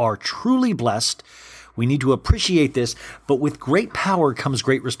shows. We are truly blessed. We need to appreciate this, but with great power comes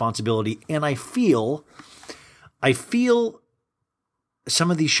great responsibility. And I feel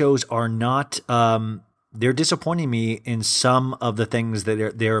some of these shows are not, they're disappointing me in some of the things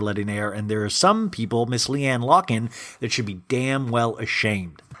that they're letting air. And there are some people, Miss Leanne Locken, that should be damn well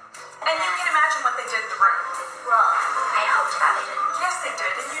ashamed. And you can imagine what they did in the room. Well, I hope that they didn't. Yes, they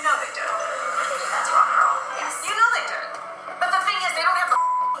did, and you know they did. That's wrong, girl. Yes. You know they did. But the thing is, they don't have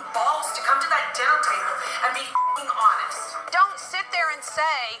the balls to come to that dinner table and be honest. Don't sit there and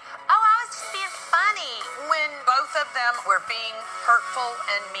say, oh, I was just being funny, when both of them were being hurtful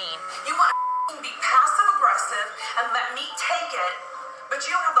and mean. You want to be passive-aggressive and let me take it, but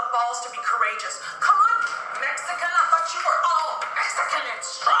you don't have the balls to be courageous. Come on, Mexican, I thought you were all Mexican and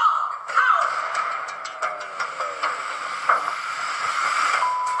strong.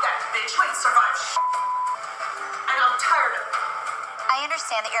 That bitch ain't survived and I'm tired of it. I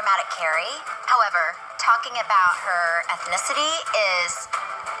understand that you're mad at Carrie. However, talking about her ethnicity is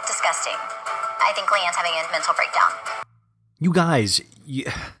disgusting. I think Leanne's having a mental breakdown. You guys,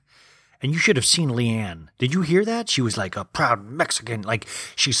 and you should have seen Leanne. Did you hear that? She was like a proud Mexican. Like,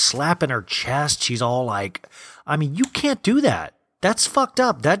 she's slapping her chest. She's all like, I mean, you can't do that. That's fucked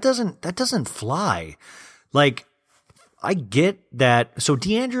up. That doesn't fly. Like, I get that. So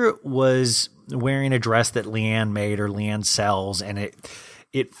Deandra was wearing a dress that Leanne made or Leanne sells, and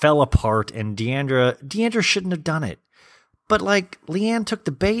it fell apart, and Deandra shouldn't have done it. But like, Leanne took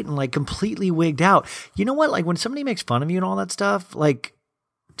the bait and like completely wigged out. You know what? Like, when somebody makes fun of you and all that stuff, like,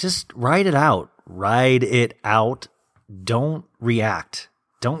 just ride it out. Ride it out. Don't react.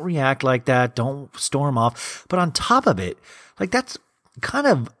 Don't react like that. Don't storm off. But on top of it, like, that's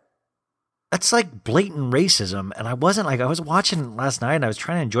like blatant racism. And I was watching last night and I was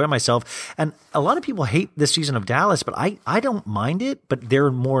trying to enjoy myself. And a lot of people hate this season of Dallas, but I don't mind it. But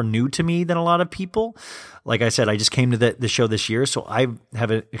they're more new to me than a lot of people. Like I said, I just came to the show this year. So I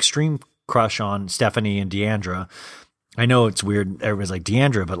have an extreme crush on Stephanie and Deandra. I know it's weird. Everybody's like,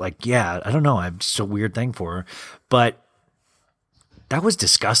 Deandra, but like, yeah, I don't know. I have just a weird thing for her. But that was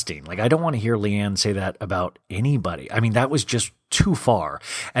disgusting. Like, I don't want to hear Leanne say that about anybody. I mean, that was just too far.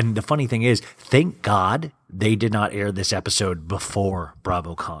 And the funny thing is, thank God they did not air this episode before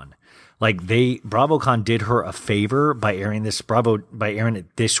BravoCon. Like, BravoCon did her a favor by airing it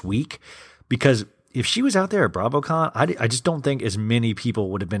this week, because if she was out there at BravoCon, I just don't think as many people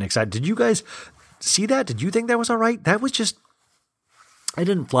would have been excited. Did you guys see that? Did you think that was all right? That was just, it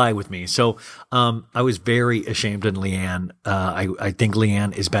didn't fly with me. So I was very ashamed of Leanne. I think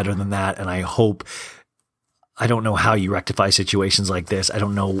Leanne is better than that. And I hope I don't know how you rectify situations like this. I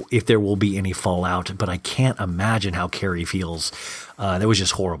don't know if there will be any fallout, but I can't imagine how Carrie feels. That was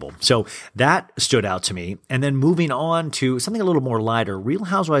just horrible. So that stood out to me. And then moving on to something a little more lighter, Real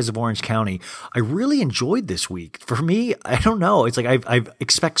Housewives of Orange County. I really enjoyed this week. For me, I don't know. It's like I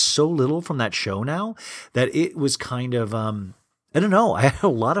expect so little from that show now that it was kind of, I don't know. I had a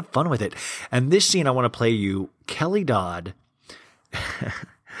lot of fun with it. And this scene I want to play you, Kelly Dodd.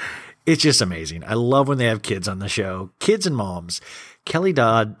 It's just amazing. I love when they have kids on the show, kids and moms. Kelly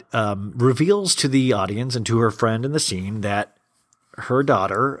Dodd reveals to the audience and to her friend in the scene that her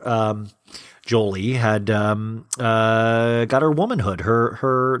daughter, Jolie, had got her womanhood,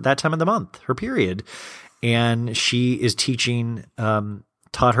 her that time of the month, her period. And she is teaching,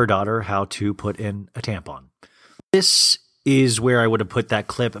 taught her daughter how to put in a tampon. This is where I would have put that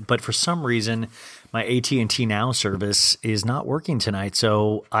clip, but for some reason, my AT&T Now service is not working tonight,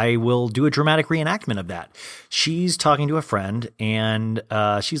 so I will do a dramatic reenactment of that. She's talking to a friend, and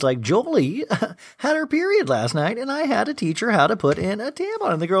she's like, Jolie had her period last night, and I had to teach her how to put in a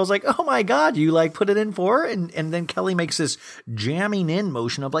tampon. And the girl's like, oh my God, you like put it in for her? And then Kelly makes this jamming in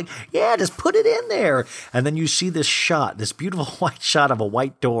motion of like, yeah, just put it in there. And then you see this shot, this beautiful white shot of a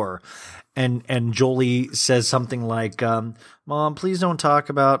white door. And Jolie says something like, Mom, please don't talk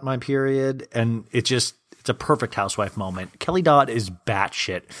about my period. And it's a perfect housewife moment. Kelly Dodd is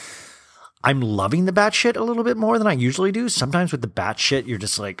batshit. I'm loving the batshit a little bit more than I usually do. Sometimes with the batshit, you're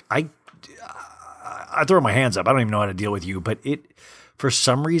just like, I throw my hands up. I don't even know how to deal with you. But it, for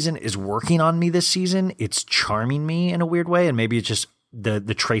some reason, is working on me this season. It's charming me in a weird way. And maybe it's just the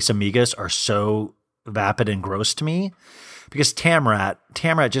Tres Amigas are so vapid and gross to me. Because Tamrat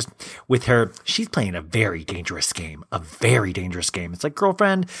just with her, she's playing a very dangerous game, It's like,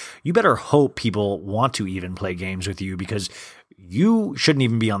 girlfriend, you better hope people want to even play games with you because you shouldn't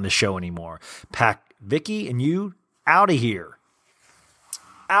even be on the show anymore. Pack Vicky and you out of here.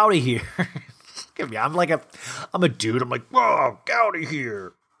 Out of here. Look at me. I'm a dude. I'm like, whoa, out of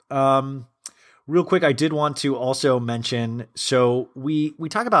here. Real quick, I did want to also mention, so we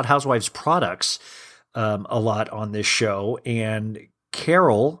talk about Housewives products a lot on this show, and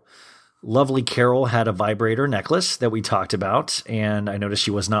Carol, lovely Carol, had a vibrator necklace that we talked about, and I noticed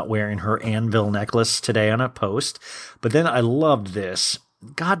she was not wearing her anvil necklace today on a post, but then I loved this.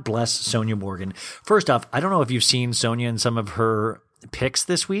 God bless Sonia Morgan. First off, I don't know if you've seen Sonia in some of her pics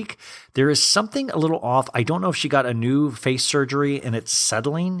this week. There is something a little off. I don't know if she got a new face surgery and it's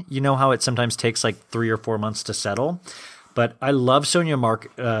settling. You know how it sometimes takes like 3 or 4 months to settle, but I love Sonia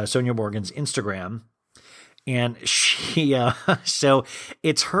Morgan's Instagram. And she, so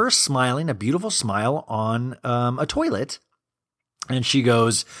it's her smiling, a beautiful smile on a toilet. And she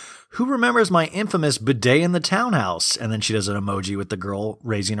goes, who remembers my infamous bidet in the townhouse? And then she does an emoji with the girl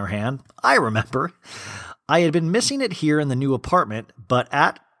raising her hand. I remember. I had been missing it here in the new apartment, but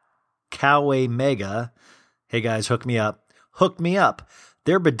at Coway Mega, hey guys, hook me up.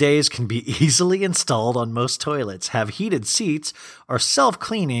 Their bidets can be easily installed on most toilets, have heated seats, are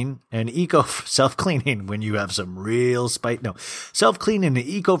self-cleaning and self-cleaning when you have some real self-cleaning and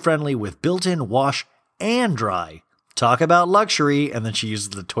eco-friendly with built-in wash and dry. Talk about luxury. And then she uses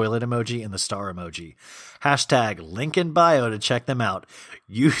the toilet emoji and the star emoji. Hashtag link in bio to check them out.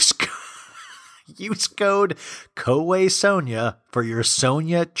 Use code KOWAYSONIA for your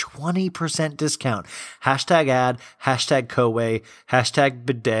Sonia 20% discount. Hashtag ad, hashtag Koway, hashtag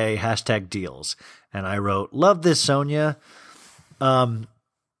bidet, hashtag deals. And I wrote, love this, Sonia.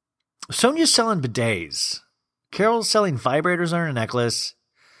 Sonia's selling bidets. Carol's selling vibrators on her necklace.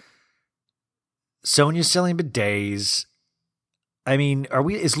 Sonia's selling bidets. I mean,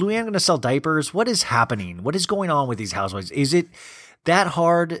 is Luann going to sell diapers? What is happening? What is going on with these housewives? Is it that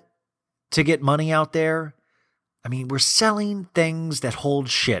hard to get money out there? I mean, we're selling things that hold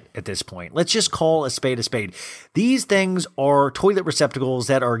shit at this point. Let's just call a spade a spade. These things are toilet receptacles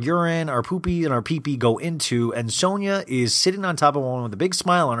that our urine, our poopy, and our pee-pee go into, and Sonia is sitting on top of one with a big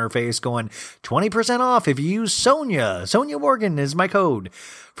smile on her face going, 20% off if you use Sonia. Sonia Morgan is my code.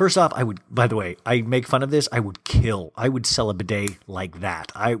 First off, by the way, I make fun of this. I would sell a bidet like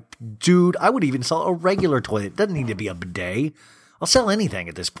that. I would even sell a regular toilet. It doesn't need to be a bidet. I'll sell anything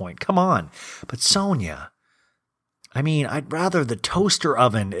at this point. Come on. But Sonia, I mean, I'd rather the toaster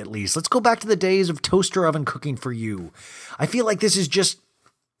oven at least. Let's go back to the days of toaster oven cooking for you. I feel like this is just,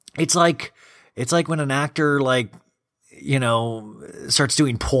 it's like when an actor starts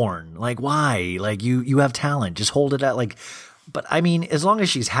doing porn. Like, why? Like you have talent. Just hold it at but I mean, as long as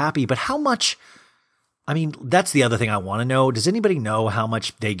she's happy, but how much, I mean, that's the other thing I want to know. Does anybody know how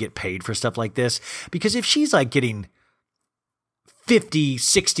much they get paid for stuff like this? Because if she's like getting 50,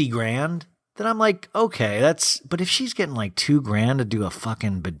 60 grand, then I'm like, okay, but if she's getting like $2,000 to do a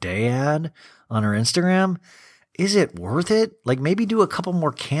fucking bidet ad on her Instagram, is it worth it? Like maybe do a couple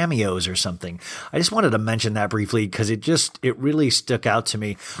more cameos or something. I just wanted to mention that briefly because it really stuck out to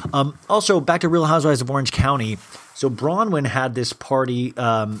me. Also back to Real Housewives of Orange County. So Bronwyn had this party.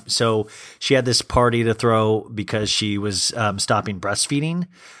 So she had this party to throw because she was stopping breastfeeding,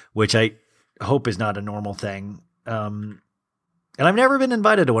 which I hope is not a normal thing. And I've never been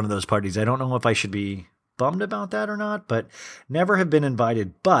invited to one of those parties. I don't know if I should be bummed about that or not, but never have been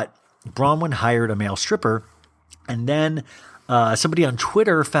invited. But Bronwyn hired a male stripper, and then somebody on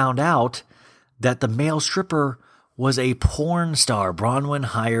Twitter found out that the male stripper was a porn star. Bronwyn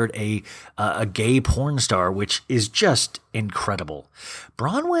hired a gay porn star, which is just incredible.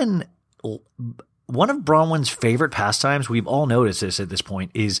 One of Bronwyn's favorite pastimes, we've all noticed this at this point,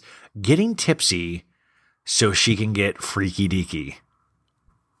 is getting tipsy so she can get freaky deaky.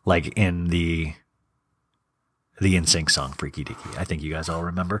 Like in the NSYNC song Freaky Deaky. I think you guys all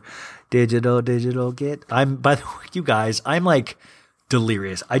remember. Digital get. By the way, you guys, I'm like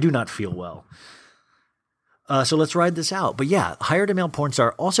delirious. I do not feel well. So let's ride this out. But yeah, hired a male porn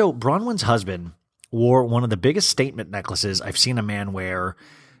star. Also, Bronwyn's husband wore one of the biggest statement necklaces I've seen a man wear.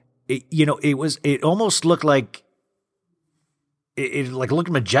 It almost looked like it looked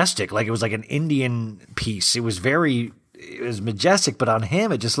majestic, like it was like an Indian piece. It was majestic, but on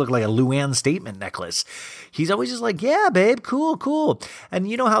him, it just looked like a Luann statement necklace. He's always just like, yeah, babe, cool. And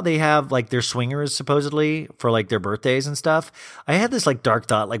you know how they have like their swingers supposedly for like their birthdays and stuff? I had this like dark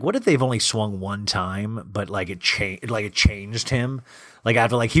thought, like what if they've only swung one time, but like it changed him? Like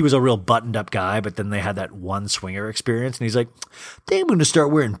after like he was a real buttoned up guy, but then they had that one swinger experience and he's like, they're going to start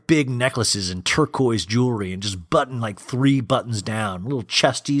wearing big necklaces and turquoise jewelry and just button like 3 buttons down, little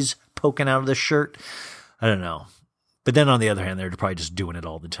chesties poking out of the shirt. I don't know. But then on the other hand, they're probably just doing it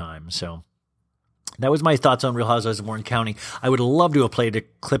all the time. So that was my thoughts on Real Housewives of Orange County. I would love to have played a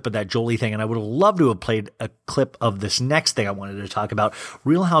clip of that Jolie thing, and I would have loved to have played a clip of this next thing I wanted to talk about,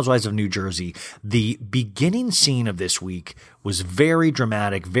 Real Housewives of New Jersey. The beginning scene of this week was very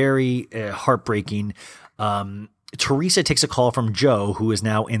dramatic, very heartbreaking. Teresa takes a call from Joe, who is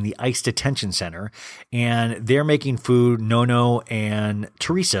now in the ICE detention center, and they're making food, Nono and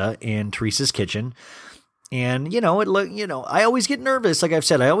Teresa, in Teresa's kitchen. And, I always get nervous. Like I've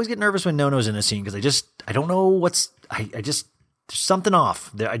said, I always get nervous when Nono's in a scene because I don't know there's something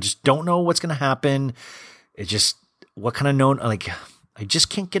off. I just don't know what's going to happen. It just, what kind of Nono, like, I just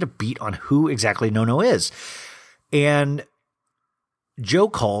can't get a beat on who exactly Nono is. And Joe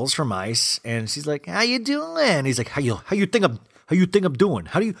calls from ICE and she's like, how you doing? He's like, how you think I'm doing?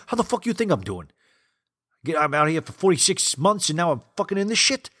 How the fuck you think I'm doing? I'm out here for 46 months and now I'm fucking in this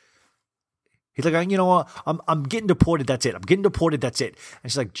shit. He's like, I'm getting deported. That's it. I'm getting deported. That's it.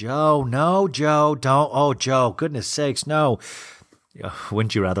 And she's like, Joe, no, Joe, don't. Oh, Joe, goodness sakes, no.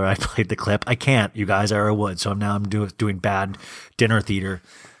 Wouldn't you rather I played the clip? I can't, you guys, or I would. So I'm doing bad dinner theater.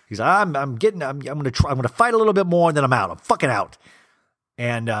 He's like, I'm going to fight a little bit more and then I'm out. I'm fucking out.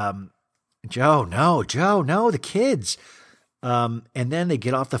 And, Joe, no, the kids. And then they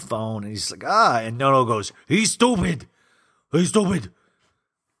get off the phone and he's like, and Nono goes, he's stupid.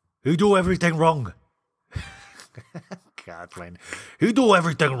 He do everything wrong. God, man. He do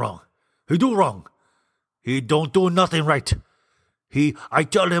everything wrong. He do wrong. He don't do nothing right. I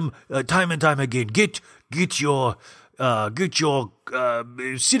tell him time and time again, get your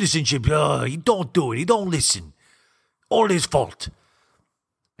citizenship. He don't do it. He don't listen. All his fault.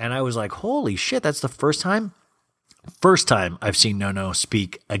 And I was like, holy shit, that's the first time I've seen Nono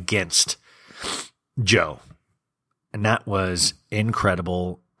speak against Joe. And that was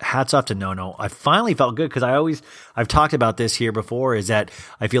incredible. Hats off to Nono. I finally felt good because I've talked about this here before, is that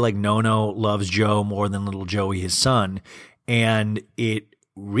I feel like Nono loves Joe more than little Joey, his son. And it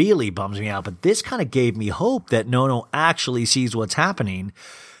really bums me out. But this kind of gave me hope that Nono actually sees what's happening.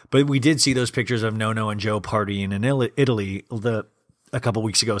 But we did see those pictures of Nono and Joe partying in Italy a couple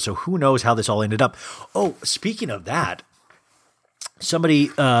weeks ago. So who knows how this all ended up. Oh, speaking of that, somebody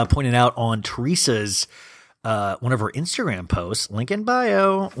pointed out on Teresa's one of her Instagram posts, link in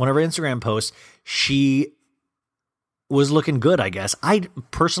bio, one of her Instagram posts, she was looking good, I guess.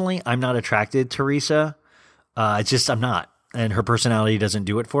 I'm not attracted to Teresa. I'm not. And her personality doesn't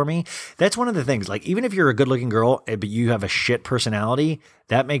do it for me. That's one of the things. Like, even if you're a good looking girl, but you have a shit personality,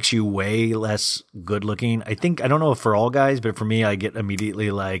 that makes you way less good looking. I don't know if for all guys, but for me, I get immediately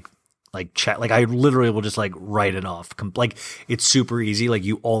like chat. Like, I literally will just like write it off. Like, it's super easy. Like,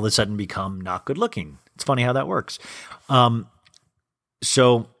 you all of a sudden become not good looking. It's funny how that works.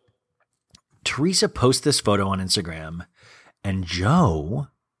 So Teresa posts this photo on Instagram and Joe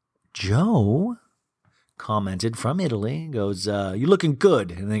Joe commented from Italy, goes, "You looking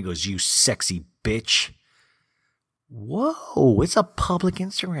good." And then he goes, "You sexy bitch." Whoa, it's a public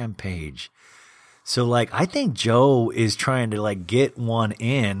Instagram page. So, like, I think Joe is trying to, like, get one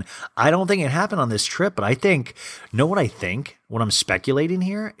in. I don't think it happened on this trip, but I think, know what I think? What I'm speculating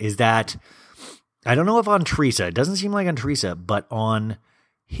here is that, I don't know if on Teresa, it doesn't seem like on Teresa, but on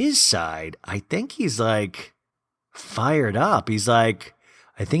his side, I think he's, like, fired up. He's like,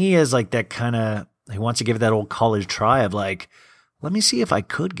 I think he has, like, that kind of, he wants to give it that old college try of, like, let me see if I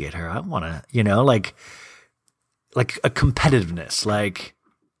could get her. I want to, you know, like a competitiveness, like,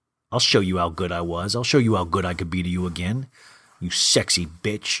 I'll show you how good I was. I'll show you how good I could be to you again. You sexy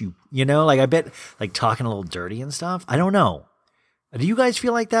bitch. You know, like, I bet, like, talking a little dirty and stuff. I don't know. Do you guys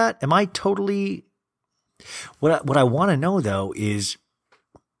feel like that? Am I totally, what I want to know though is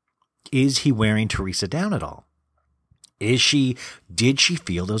he wearing Teresa down at all? Did she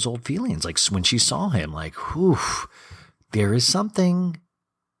feel those old feelings? Like when she saw him, like, whew, there is something.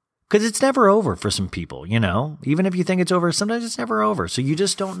 Because it's never over for some people, you know? Even if you think it's over, sometimes it's never over. So you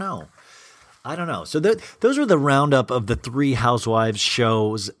just don't know. I don't know. So those are the roundup of the 3 Housewives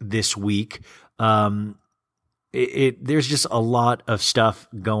shows this week. There's just a lot of stuff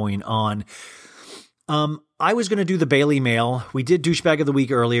going on. I was going to do the Bailey Mail. We did Douchebag of the Week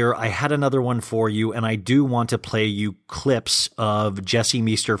earlier. I had another one for you, and I do want to play you clips of Jesse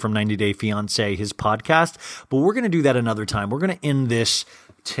Meester from 90 Day Fiancé, his podcast, but we're going to do that another time. We're going to end this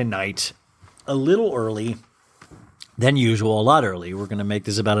tonight a little early than usual, a lot early. We're going to make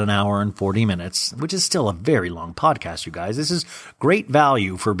this about an hour and 40 minutes, which is still a very long podcast, you guys. This is great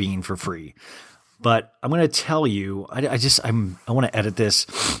value for being for free. But I'm going to tell you, I want to edit this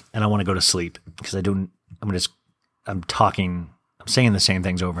and I want to go to sleep because I'm saying the same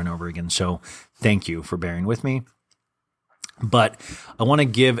things over and over again. So thank you for bearing with me. But I want to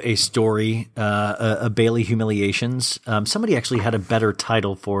give a story, a Bailey Humiliations. Somebody actually had a better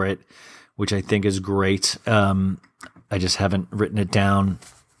title for it, which I think is great. I just haven't written it down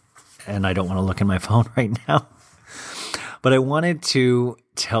and I don't want to look in my phone right now. But I wanted to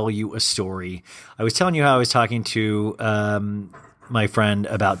tell you a story. I was telling you how I was talking to my friend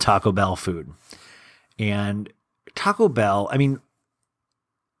about Taco Bell food. And Taco Bell, I mean,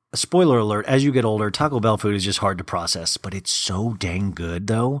 spoiler alert, as you get older, Taco Bell food is just hard to process, but it's so dang good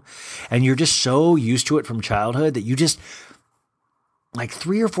though. And you're just so used to it from childhood that you just, like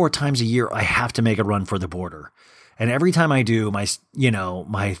 3 or 4 times a year, I have to make a run for the border. And every time I do, my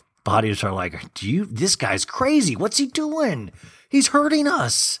bodies are like, this guy's crazy. What's he doing? He's hurting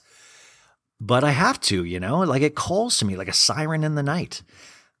us. But I have to, like it calls to me like a siren in the night.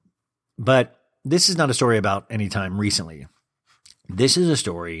 But this is not a story about any time recently. This is a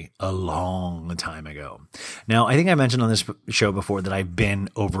story a long time ago. Now, I think I mentioned on this show before that I've been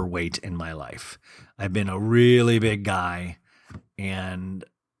overweight in my life. I've been a really big guy, and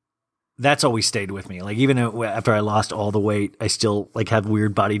that's always stayed with me. Like even after I lost all the weight, I still like have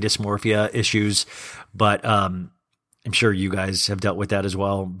weird body dysmorphia issues, but I'm sure you guys have dealt with that as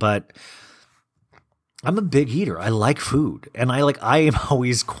well. But I'm a big eater. I like food, and I am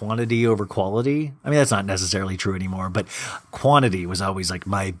always quantity over quality. I mean, that's not necessarily true anymore, but quantity was always like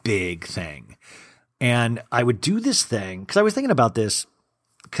my big thing. And I would do this thing because I was thinking about this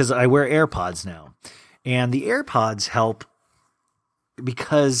because I wear AirPods now, and the AirPods help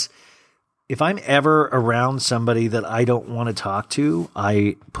because if I'm ever around somebody that I don't want to talk to,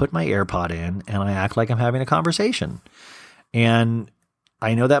 I put my AirPod in and I act like I'm having a conversation. And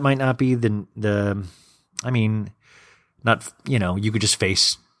I know that might not be you could just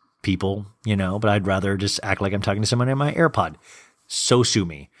face people, but I'd rather just act like I'm talking to someone in my AirPod. So sue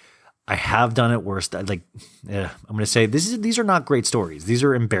me. I have done it worse. I'm going to say these are not great stories. These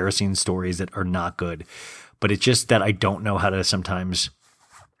are embarrassing stories that are not good, but it's just that I don't know how to sometimes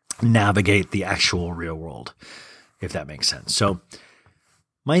navigate the actual real world, if that makes sense. So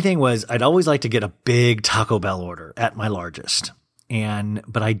my thing was I'd always like to get a big Taco Bell order at my largest.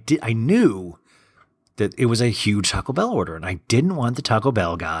 But I knew that it was a huge Taco Bell order, and I didn't want the Taco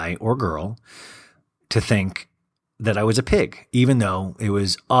Bell guy or girl to think that I was a pig, even though it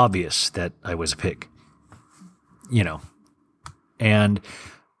was obvious that I was a pig, And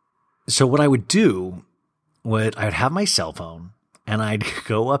so what I would do was I would have my cell phone and I'd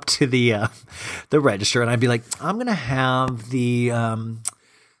go up to the register and I'd be like, I'm going to have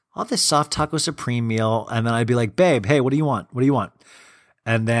I'll have this soft taco supreme meal. And then I'd be like, babe, hey, what do you want? What do you want?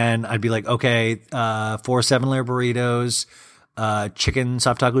 And then I'd be like, okay, 4 7-layer burritos, chicken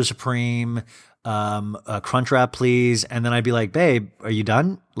soft taco supreme, a crunch wrap, please. And then I'd be like, babe, are you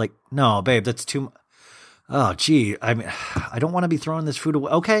done? Like, no, babe, that's too Oh, gee. I mean, I don't want to be throwing this food away.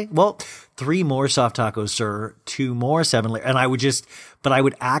 Okay. Well, 3 more soft tacos, sir. 2 more 7-layer. And I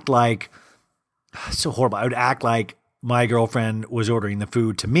would act like, so horrible. I would act like my girlfriend was ordering the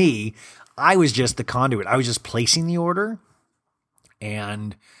food to me. I was just the conduit. I was just placing the order.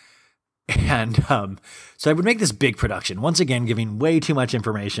 And so I would make this big production, once again, giving way too much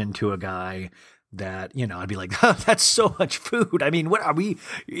information to a guy that, I'd be like, oh, that's so much food. I mean, what are we,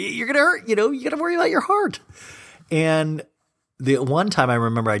 you're going to hurt, you got to worry about your heart. And the one time I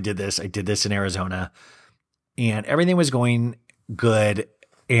remember I did this in Arizona, and everything was going good.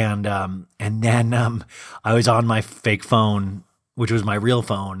 And then I was on my fake phone, which was my real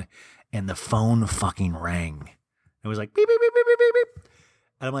phone, and the phone fucking rang. It was like, beep, beep, beep, beep, beep, beep, beep.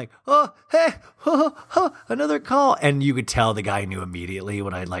 And I'm like, oh, hey, another call. And you could tell the guy knew immediately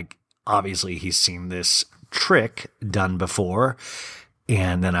what obviously he's seen this trick done before.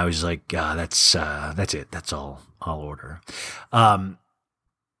 And then I was like, that's it. That's all I'll order.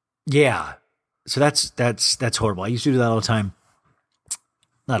 Yeah. So that's horrible. I used to do that all the time.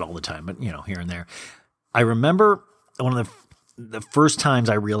 Not all the time, but here and there. I remember one of the first times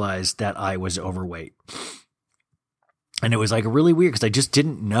I realized that I was overweight. And it was really weird because I just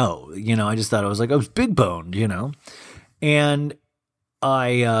didn't know, I just thought I was big boned, and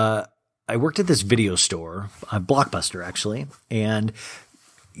I worked at this video store, Blockbuster actually. And,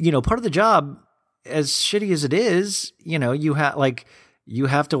 part of the job, as shitty as it is, you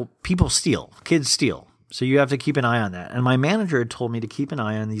have to, people steal, kids steal. So you have to keep an eye on that. And my manager had told me to keep an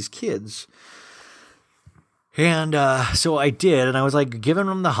eye on these kids. And so I did. And I was giving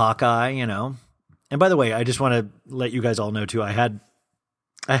them the hawk eye, And by the way, I just want to let you guys all know too, I had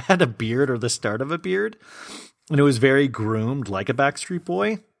a beard, or the start of a beard, and it was very groomed like a Backstreet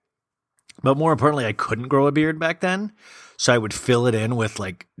Boy. But more importantly, I couldn't grow a beard back then. So I would fill it in with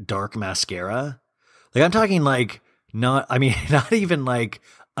dark mascara. I'm talking not even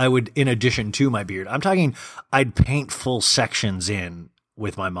I would, in addition to my beard, I'm talking I'd paint full sections in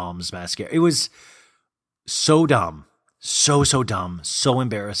with my mom's mascara. It was so dumb, so dumb, so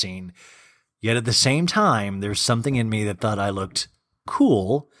embarrassing. Yet at the same time, there's something in me that thought I looked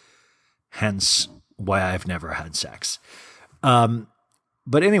cool, hence why I've never had sex.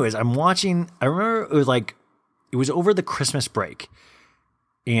 But anyways, I'm watching, I remember it was over the Christmas break,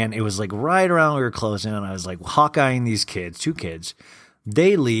 and it was right around we were closing, and I was hawk-eyeing these kids, 2 kids.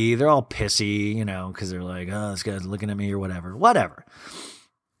 They leave, they're all pissy, because they're oh, this guy's looking at me or whatever.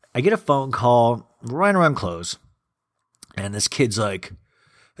 I get a phone call right around close, and this kid's hey,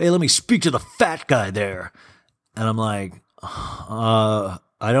 let me speak to the fat guy there. And I'm I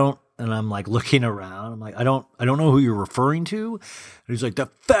don't, and I'm looking around. I'm I don't know who you're referring to. And he's the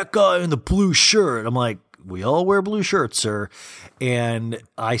fat guy in the blue shirt. I'm we all wear blue shirts, sir. And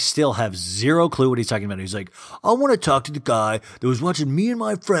I still have zero clue what he's talking about. He's I want to talk to the guy that was watching me and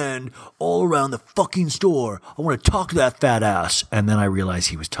my friend all around the fucking store. I want to talk to that fat ass. And then I realized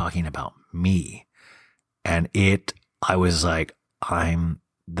he was talking about me. And I was I'm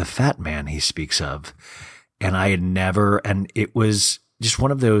the fat man he speaks of. And I had never, and it was just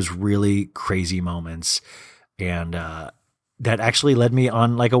one of those really crazy moments. And, that actually led me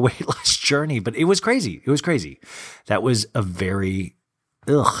on a weight loss journey, but it was crazy. It was crazy. That was a very,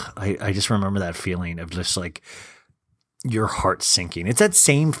 I just remember that feeling of just your heart sinking. It's that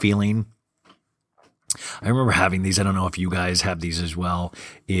same feeling. I remember having these. I don't know if you guys have these as well,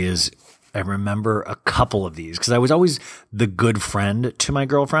 I remember a couple of these because I was always the good friend to my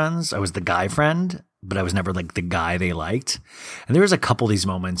girlfriends. I was the guy friend, but I was never the guy they liked. And there was a couple of these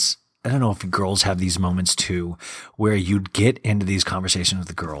moments. I don't know if girls have these moments too, where you'd get into these conversations with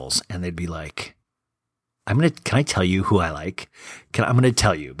the girls and they'd be can I tell you who I like? I'm going to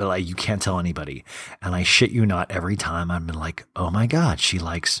tell you, but you can't tell anybody. And I shit you not, every time I'm oh my God, she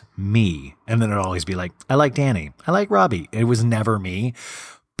likes me. And then it'd always be I like Danny. I like Robbie. It was never me.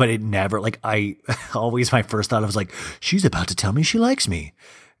 But it never, always my first thought, I was she's about to tell me she likes me.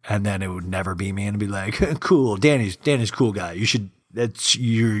 And then it would never be me, and it'd be cool, Danny's cool guy.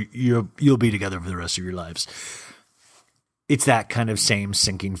 You'll be together for the rest of your lives. It's that kind of same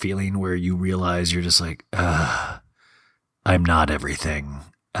sinking feeling where you realize you're just I'm not everything.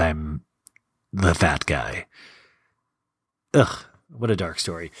 I'm the fat guy. Ugh. What a dark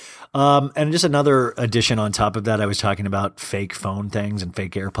story. And just another addition on top of that, I was talking about fake phone things and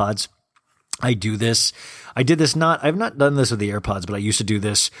fake AirPods. I do this. I did this I've not done this with the AirPods, but I used to do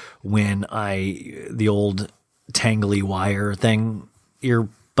this when the old tangly wire thing,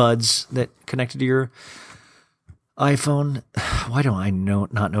 earbuds that connected to your iPhone. Why don't I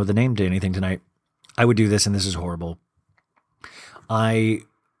not know the name to anything tonight? I would do this, and this is horrible. I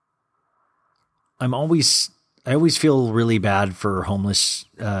I always feel really bad for homeless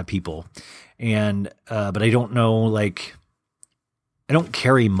people, and but I don't know, like, I don't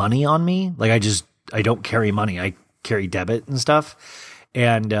carry money on me. Like, I don't carry money. I carry debit and stuff,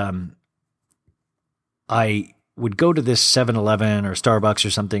 and I would go to this 7-Eleven or Starbucks or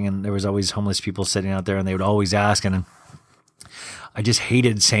something, and there was always homeless people sitting out there, and they would always ask, and I just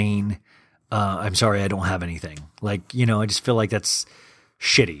hated saying, I'm sorry, I don't have anything. Like, you know, I just feel like that's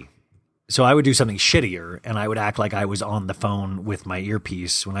shitty. So I would do something shittier, and I would act like I was on the phone with my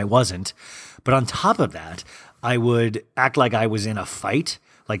earpiece when I wasn't. But on top of that, I would act like I was in a fight,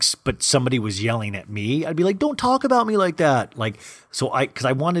 like, but somebody was yelling at me. I'd be like, don't talk about me like that. Like, because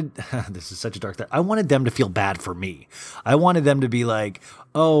I wanted, this is such a dark thing. I wanted them to feel bad for me. I wanted them to be like,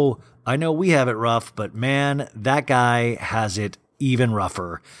 oh, I know we have it rough, but man, that guy has it even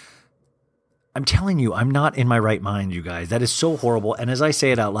rougher. I'm telling you, I'm not in my right mind, you guys. That is so horrible. And as I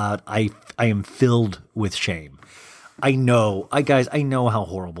say it out loud, I am filled with shame. I know how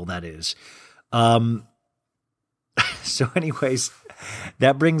horrible that is. So anyways,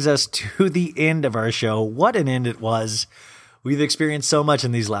 that brings us to the end of our show. What an end it was. We've experienced so much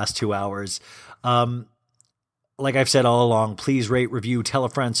in these last 2 hours. Like I've said all along, please rate, review, tell a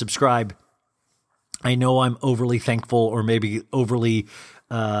friend, subscribe. I know I'm overly thankful, or maybe overly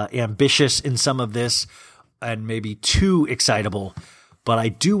ambitious in some of this, and maybe too excitable. But I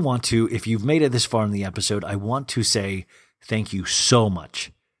do want to, if you've made it this far in the episode, I want to say thank you so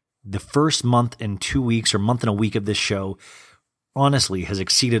much. The first month and 2 weeks, or month and a week of this show, honestly has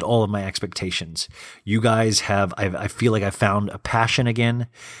exceeded all of my expectations. You guys have, I feel like I found a passion again.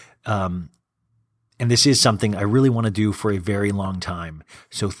 And this is something I really want to do for a very long time.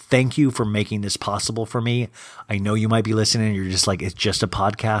 So thank you for making this possible for me. I know you might be listening and you're just like, it's just a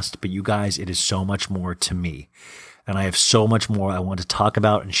podcast, but you guys, it is so much more to me. And I have so much more I want to talk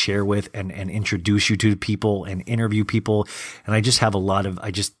about and share with, and introduce you to people and interview people. And I just have a lot of, I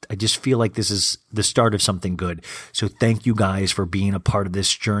just feel like this is the start of something good. So thank you guys for being a part of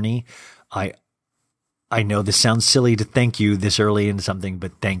this journey. I know this sounds silly to thank you this early into something,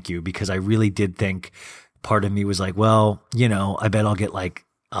 but thank you, because I really did think, part of me was like, well, you know, I bet I'll get like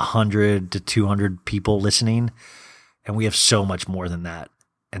 100 to 200 people listening. And we have so much more than that.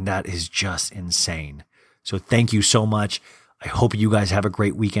 And that is just insane. So thank you so much. I hope you guys have a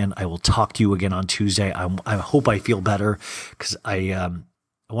great weekend. I will talk to you again on Tuesday. I hope I feel better, because I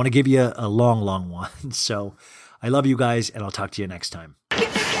want to give you a long, long one. So I love you guys, and I'll talk to you next time.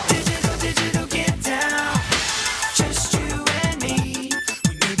 Digital, get down. Just you and me.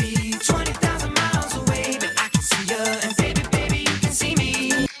 We may be 20,000 miles away, but I can see you, and baby, you can see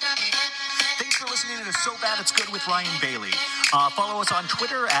me. Thanks for listening to So Bad It's Good with Ryan Bailey. Follow us on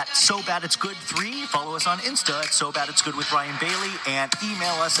Twitter at SoBadIt'sGood3. Follow us on Insta at So Bad It's Good with Ryan Bailey, and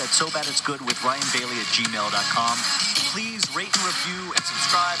email us at SoBadIt'sGoodWithRyanBailey@gmail.com. Please rate and review and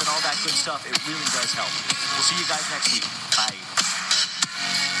subscribe and all that good stuff. It really does help. We'll see you guys next week. Bye.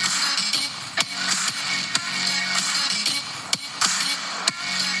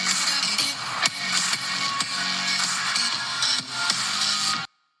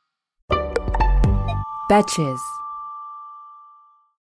 Betches.